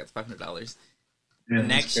place. I got the $500. Yeah,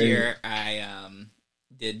 next year, I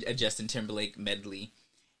did a Justin Timberlake medley,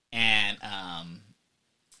 and I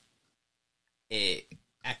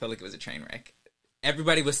felt like it was a train wreck.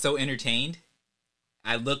 Everybody was so entertained.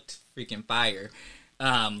 I looked freaking fire.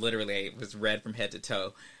 Literally, it was red from head to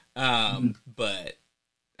toe. But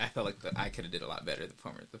I felt like I could have did a lot better. The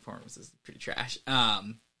performance was pretty trash.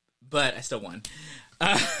 But I still won.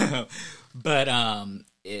 But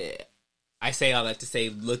I say all that to say,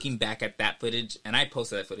 looking back at that footage, and I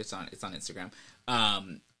posted that footage it's on Instagram.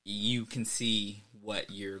 You can see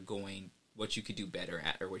what you could do better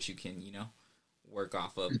at, or what you can, work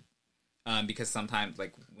off of. Because sometimes,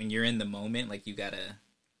 like when you're in the moment, like you gotta.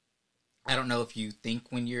 I don't know if you think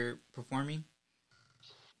when you're performing.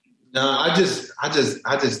 No, I just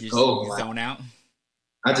go. You zone out.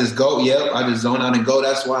 I just go, I just zone out and go.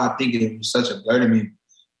 That's why I think it was such a blur to me.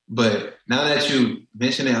 But now that you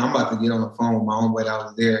mention it, I'm about to get on the phone with my homeboy that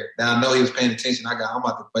was there. Now I know he was paying attention. I'm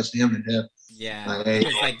about to question him to death. Yeah. Like, hey.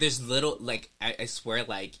 Like there's little, like, I swear,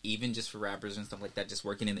 like, even just for rappers and stuff like that, just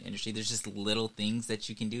working in the industry, there's just little things that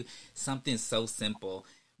you can do. Something so simple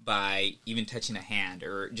by even touching a hand,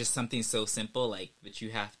 or just something so simple, like, that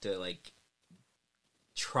you have to, like,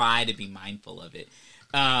 try to be mindful of it.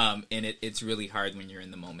 And it's really hard when you're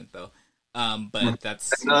in the moment, though. But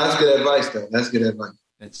that's good advice, though. That's good advice.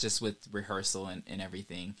 It's just with rehearsal and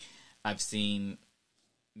everything. I've seen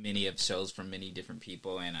many of shows from many different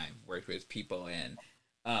people, and I've worked with people, and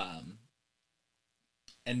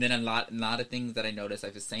then a lot of things that I noticed. I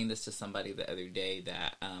was saying this to somebody the other day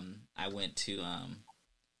that I went to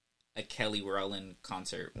a Kelly Rowland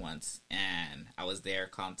concert once, and I was there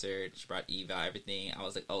concert. She brought Eva, everything. I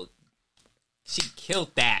was like, oh, she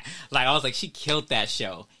killed that. Like, I was like, she killed that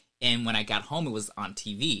show. And when I got home, it was on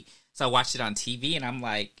TV. So I watched it on TV, and I'm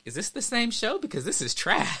like, is this the same show? Because this is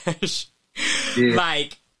trash. Yeah.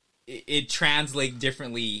 Like, it translates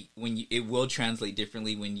differently it will translate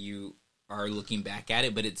differently when you are looking back at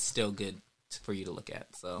it, but it's still good for you to look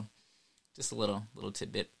at. So just a little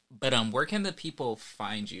tidbit. But where can the people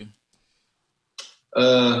find you?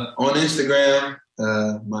 On Instagram,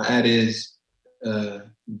 my ad is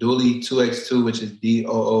Dooley 2x2, which is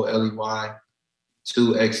DOOLEY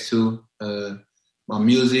 2x2. My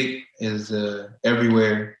music is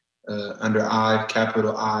everywhere under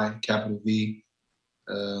capital I, capital V.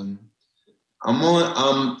 I'm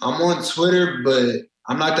on Twitter, but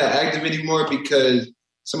I'm not that active anymore because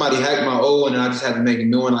somebody hacked my old one and I just had to make a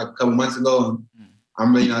new one like a couple months ago.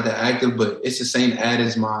 I'm really not that active, but it's the same ad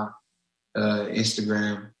as my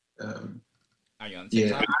Instagram. Are you on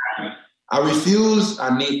TikTok? Yeah, I refuse.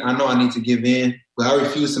 I know I need to give in, but I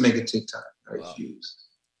refuse to make a TikTok. I refuse.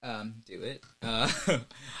 Do it.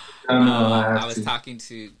 I was talking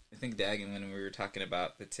to, I think, Dagan when we were talking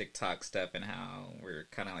about the TikTok stuff and how we're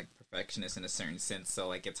kind of like perfectionists in a certain sense. So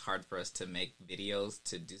like it's hard for us to make videos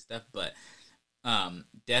to do stuff, but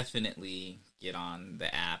definitely get on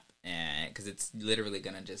the app, and because it's literally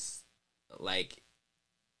gonna just like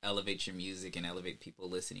elevate your music and elevate people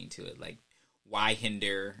listening to it. Like, why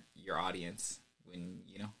hinder your audience when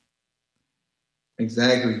you know?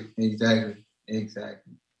 Exactly.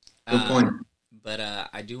 Good point. But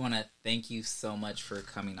I do want to thank you so much for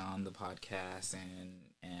coming on the podcast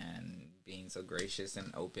and being so gracious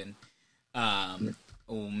and open.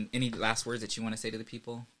 Any last words that you want to say to the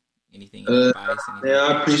people? Anything? Advice? Anything? Yeah,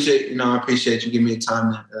 I appreciate you giving me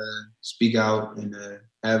time to speak out and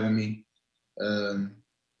having me. It's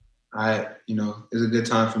a good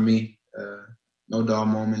time for me. No dull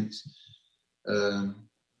moments. If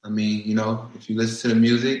you listen to the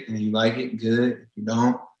music and you like it, good. If you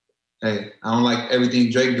don't, hey, I don't like everything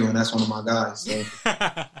Drake doing. That's one of my guys. So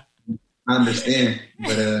I understand.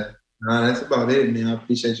 But that's about it, man. I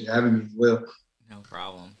appreciate you having me as well. No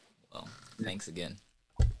problem. Well, thanks again.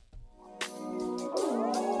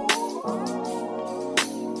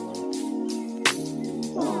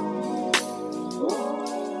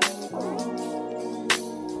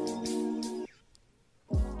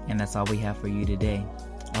 And that's all we have for you today.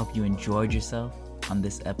 I hope you enjoyed yourself on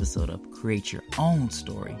this episode of Create Your Own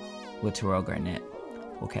Story with Terrell Garnett.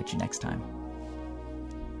 We'll catch you next time.